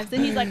sometimes.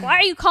 And he's like, why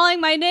are you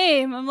calling my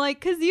name? I'm like,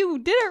 because you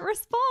didn't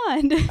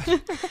respond.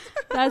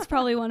 That's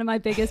probably one of my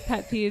biggest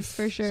pet peeves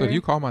for sure. So do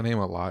you call my name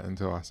a lot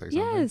until I say something?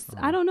 Yes.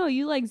 I don't know.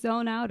 You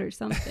zone out or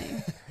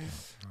something.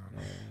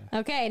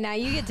 Okay, now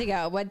you get to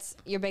go. What's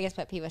your biggest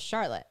pet peeve with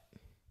Charlotte?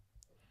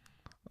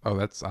 Oh,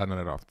 I know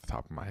that off the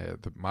top of my head.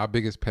 My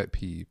biggest pet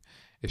peeve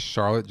is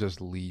Charlotte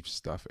just leaves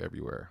stuff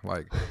everywhere.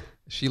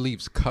 She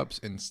leaves cups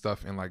and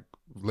stuff in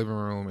living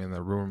room and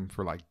the room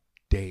for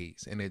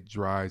days, and it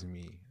drives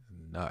me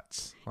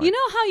nuts. You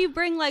know how you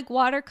bring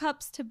water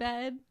cups to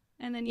bed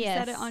and then you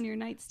set it on your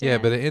nightstand? Yeah,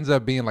 but it ends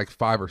up being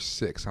 5 or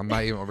 6. I'm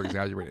not even over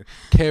exaggerating.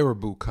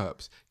 Caribou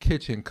cups,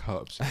 kitchen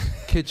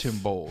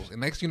bowls.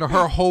 And next you know,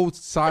 her whole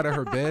side of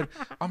her bed,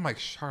 I'm like,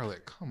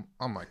 Charlotte, come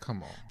on.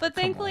 But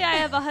thankfully I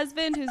have a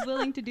husband who's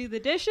willing to do the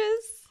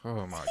dishes.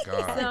 Oh my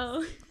God.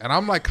 So. And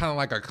I'm kind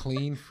of a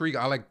clean freak.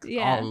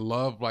 I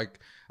love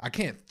I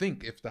can't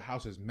think if the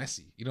house is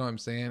messy. You know what I'm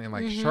saying?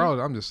 And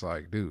Charlotte, I'm just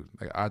dude,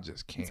 I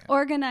just can't. It's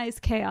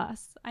organized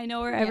chaos. I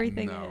know where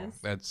everything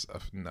is.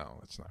 No,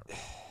 it's not.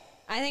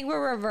 I think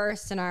we're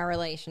reversed in our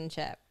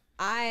relationship.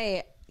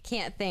 I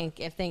can't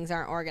think if things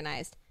aren't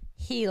organized.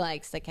 he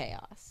likes the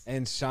chaos.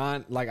 And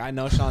Sean, like, I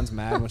know Sean's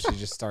mad when she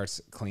just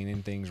starts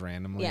cleaning things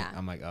randomly. Yeah.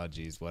 I'm like, oh,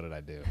 geez, what did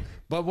I do?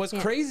 But what's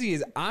crazy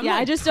is I'm I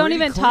like, just don't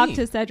even talk clean.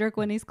 to Cedric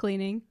when he's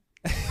cleaning.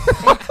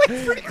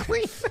 Pretty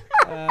clean.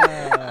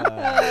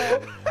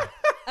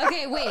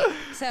 Okay, wait.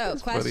 So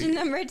question funny.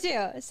 number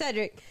 2.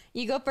 Cedric,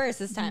 you go first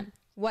this time.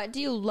 What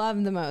do you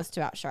love the most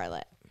about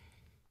Charlotte?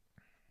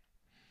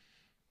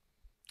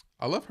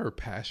 I love her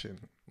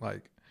passion.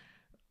 Like,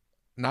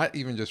 not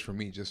even just for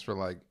me, just for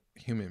like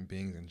human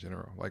beings in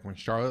general. Like when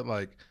Charlotte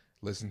like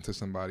listens to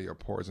somebody or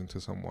pours into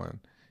someone,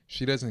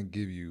 she doesn't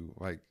give you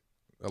like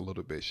a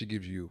little bit. She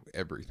gives you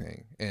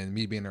everything. And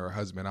me being her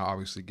husband, I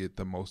obviously get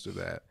the most of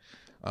that.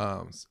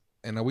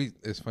 And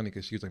it's funny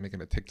because she was like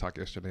making a TikTok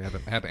yesterday.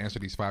 I had to answer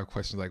these 5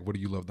 questions like, what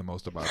do you love the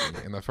most about me?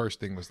 And the first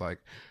thing was like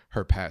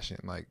her passion,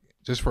 like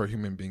just for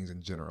human beings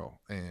in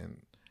general.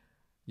 And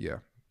yeah,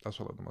 that's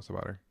what I love the most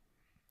about her.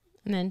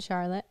 And then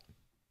Charlotte.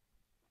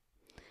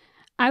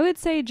 I would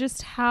say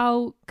just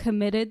how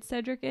committed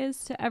Cedric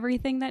is to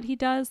everything that he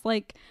does.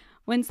 Like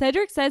when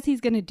Cedric says he's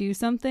going to do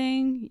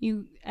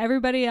something,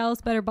 everybody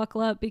else better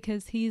buckle up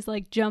because he's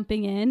like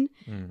jumping in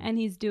and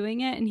he's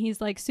doing it. And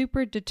he's like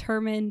super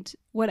determined,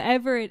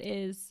 whatever it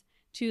is,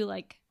 to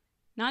like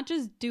not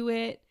just do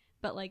it,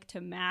 but like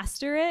to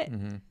master it.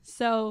 Mm-hmm.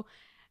 So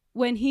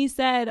when he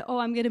said, oh,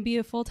 I'm going to be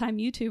a full-time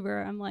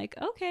YouTuber, I'm like,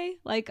 okay,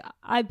 like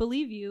I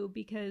believe you,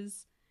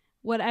 because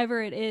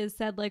whatever it is,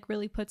 Ced like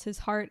really puts his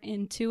heart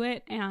into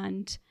it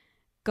and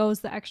goes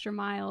the extra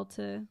mile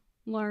to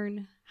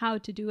learn how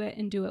to do it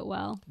and do it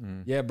well.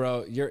 Yeah,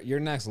 bro,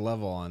 you're next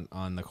level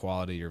on the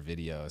quality of your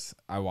videos.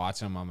 I watch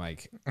them. I'm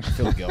like, I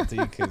feel guilty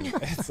because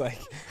it's like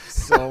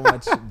so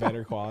much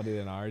better quality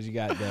than ours. You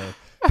got the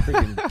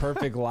freaking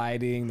perfect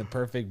lighting, the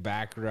perfect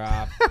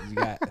backdrop. You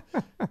got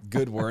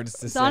good words to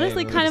say. It's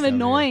honestly kind of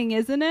annoying,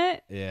 isn't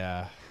it?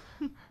 Yeah.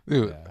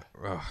 Dude,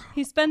 Yeah.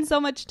 He spends so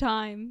much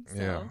time.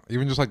 So. yeah.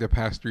 Even just like the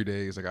past 3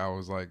 days, like I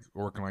was like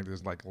working like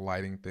this like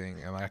lighting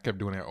thing, and like, I kept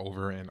doing it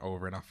over and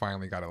over, and I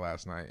finally got it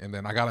last night. And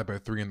then I got up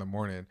at 3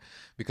 a.m.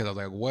 because I was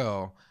like,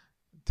 well,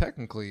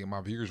 technically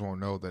my viewers won't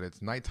know that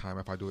it's nighttime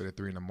if I do it at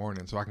 3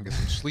 a.m, so I can get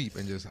some sleep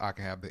and just I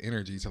can have the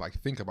energy to like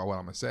think about what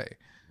I'm gonna say.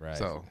 Right.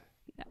 So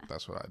Yeah.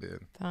 that's what I did.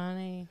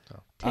 Funny.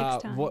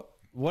 Takes time.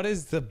 What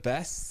is the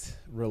best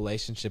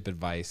relationship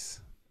advice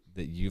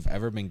that you've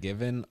ever been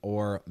given,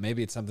 or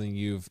maybe it's something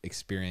you've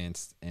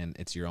experienced and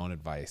it's your own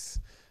advice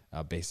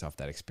based off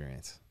that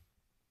experience?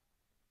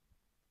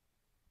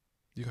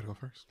 You gotta go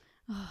first.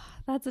 Oh,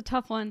 that's a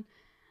tough one.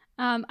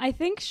 I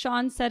think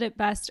Sean said it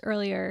best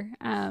earlier,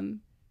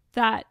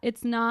 that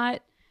it's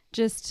not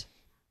just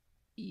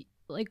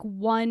like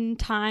one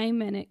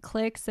time and it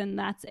clicks and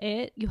that's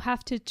it. You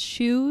have to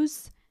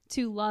choose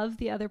to love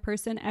the other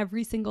person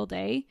every single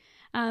day,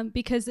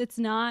 because it's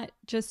not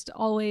just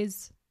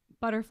always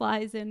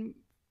butterflies and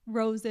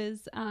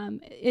roses.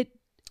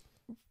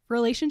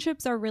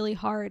 Relationships are really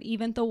hard,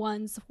 even the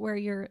ones where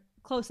you're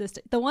closest.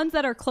 The ones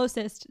that are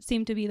closest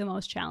seem to be the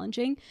most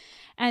challenging.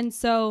 And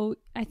so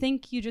I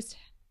think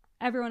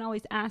everyone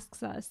always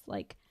asks us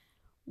like,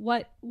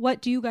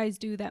 what do you guys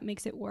do that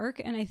makes it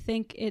work? And I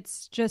think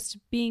it's just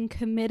being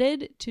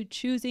committed to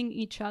choosing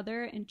each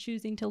other and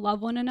choosing to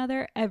love one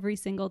another every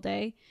single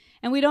day.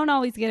 And we don't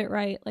always get it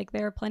right. Like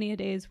there are plenty of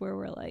days where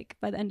we're like,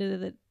 by the end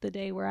of the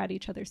day, we're at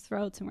each other's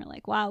throats and we're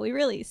like, wow, we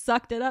really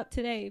sucked it up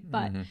today.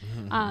 But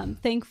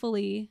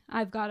thankfully,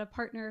 I've got a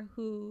partner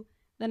who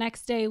the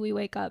next day we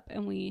wake up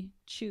and we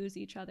choose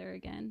each other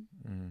again.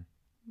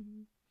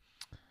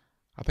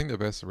 I think the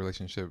best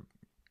relationship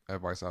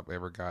advice I've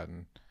ever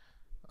gotten,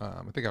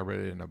 I think I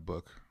read it in a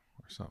book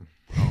or something.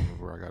 I don't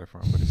remember where I got it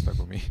from, but it stuck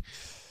with me.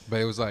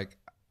 But it was like,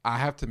 I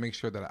have to make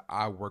sure that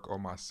I work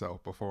on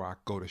myself before I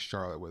go to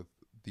Charlotte with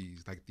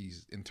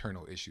these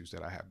internal issues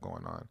that I have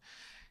going on.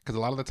 Because a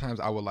lot of the times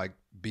I would like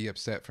be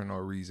upset for no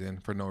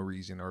reason,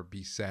 or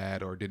be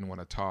sad or didn't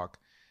want to talk.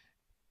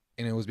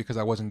 And it was because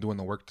I wasn't doing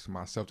the work to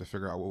myself to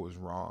figure out what was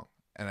wrong.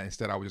 And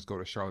instead I would just go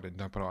to Charlotte and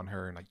dump it on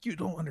her and like, you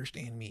don't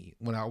understand me.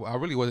 When I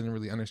really wasn't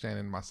really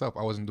understanding myself.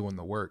 I wasn't doing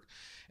the work.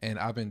 And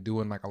I've been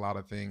doing like a lot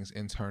of things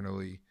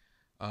internally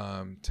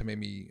to make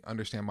me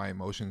understand my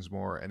emotions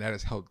more. And that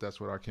has helped us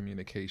with our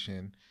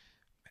communication.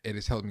 It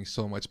has helped me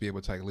so much be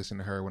able to like listen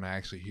to her when I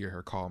actually hear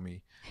her call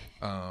me.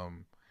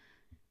 And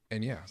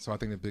yeah, so I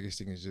think the biggest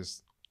thing is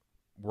just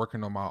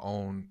working on my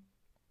own,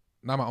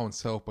 not my own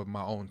self, but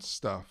my own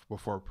stuff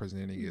before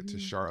presenting it to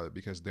Charlotte,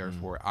 because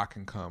therefore I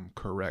can come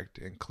correct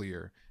and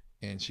clear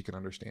and she can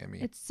understand me.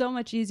 It's so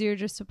much easier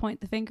just to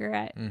point the finger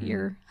at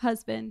your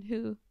husband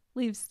who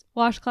leaves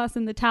washcloths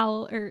in the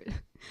towel or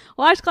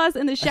washcloths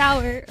in the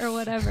shower or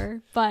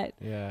whatever. But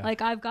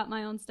like I've got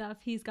my own stuff.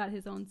 He's got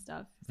his own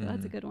stuff. So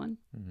that's a good one.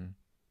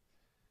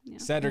 Yeah.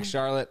 Cedric,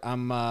 Charlotte,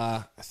 I'm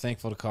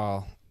thankful to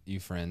call you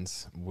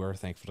friends. We're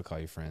thankful to call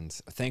you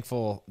friends.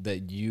 Thankful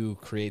that you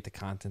create the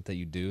content that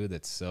you do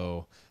that's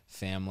so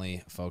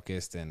family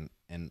focused and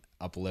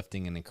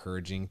uplifting and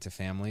encouraging to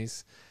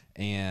families.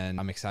 And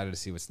I'm excited to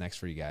see what's next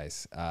for you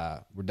guys.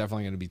 We're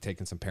definitely going to be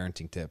taking some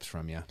parenting tips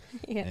from you.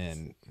 Yes.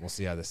 And we'll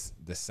see how this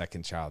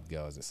second child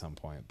goes at some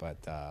point. But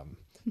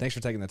thanks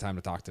for taking the time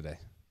to talk today.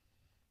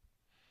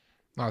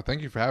 No,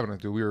 thank you for having us,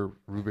 dude. We were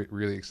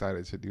really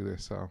excited to do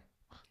this. So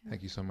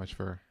thank you so much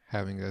for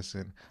having us,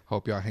 and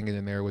hope y'all hanging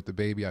in there with the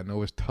baby. I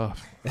know it's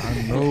tough.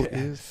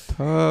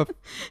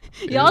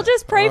 Y'all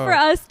just pray for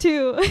us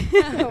too. We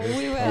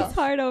will. It's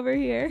hard over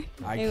here.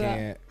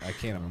 I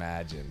can't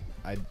imagine.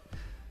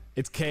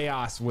 It's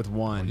chaos with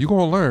one. You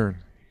gonna learn.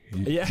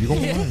 Yeah. You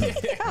gonna learn.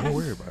 Don't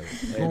worry about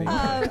it. You gonna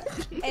learn.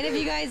 And if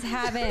you guys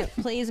haven't,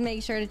 please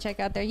make sure to check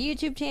out their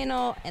YouTube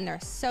channel and their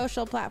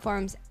social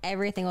platforms.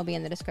 Everything will be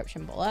in the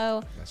description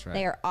below. That's right.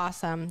 They are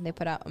awesome. They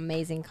put out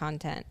amazing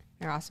content.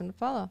 They're awesome to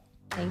follow.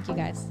 Thank you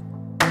guys.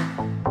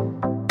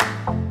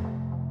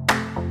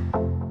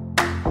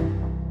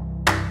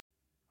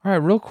 All right,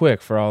 real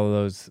quick for all of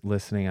those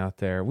listening out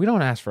there, we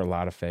don't ask for a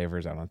lot of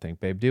favors, I don't think,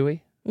 babe, do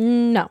we?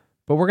 No.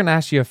 But we're going to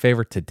ask you a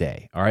favor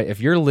today, all right?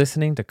 If you're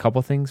listening to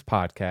Couple Things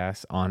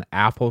Podcast on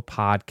Apple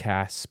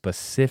Podcasts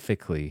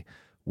specifically,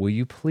 will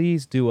you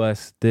please do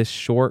us this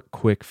short,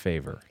 quick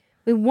favor?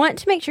 We want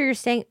to make sure you're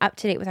staying up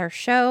to date with our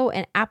show,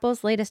 and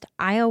Apple's latest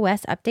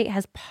iOS update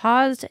has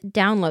paused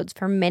downloads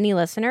for many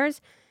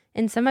listeners,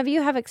 and some of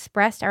you have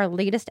expressed our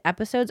latest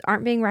episodes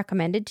aren't being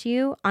recommended to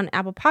you on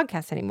Apple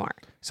Podcasts anymore.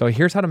 So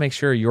here's how to make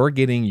sure you're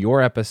getting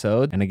your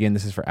episode. And again,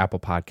 this is for Apple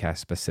Podcasts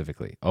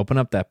specifically. Open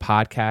up that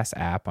podcast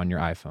app on your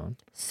iPhone.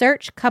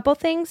 Search Couple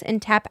Things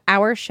and tap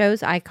our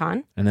show's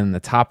icon. And then in the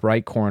top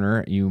right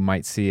corner, you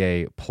might see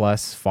a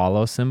plus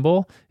follow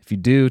symbol. If you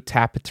do,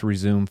 tap it to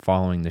resume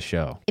following the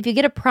show. If you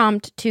get a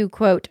prompt to,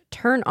 quote,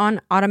 turn on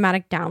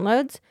automatic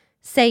downloads,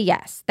 say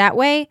yes. That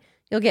way,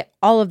 you'll get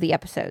all of the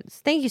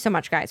episodes. Thank you so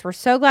much, guys. We're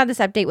so glad this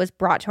update was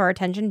brought to our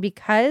attention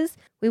because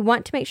we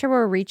want to make sure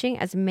we're reaching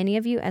as many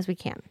of you as we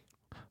can.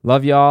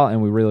 Love y'all,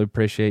 and we really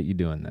appreciate you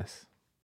doing this.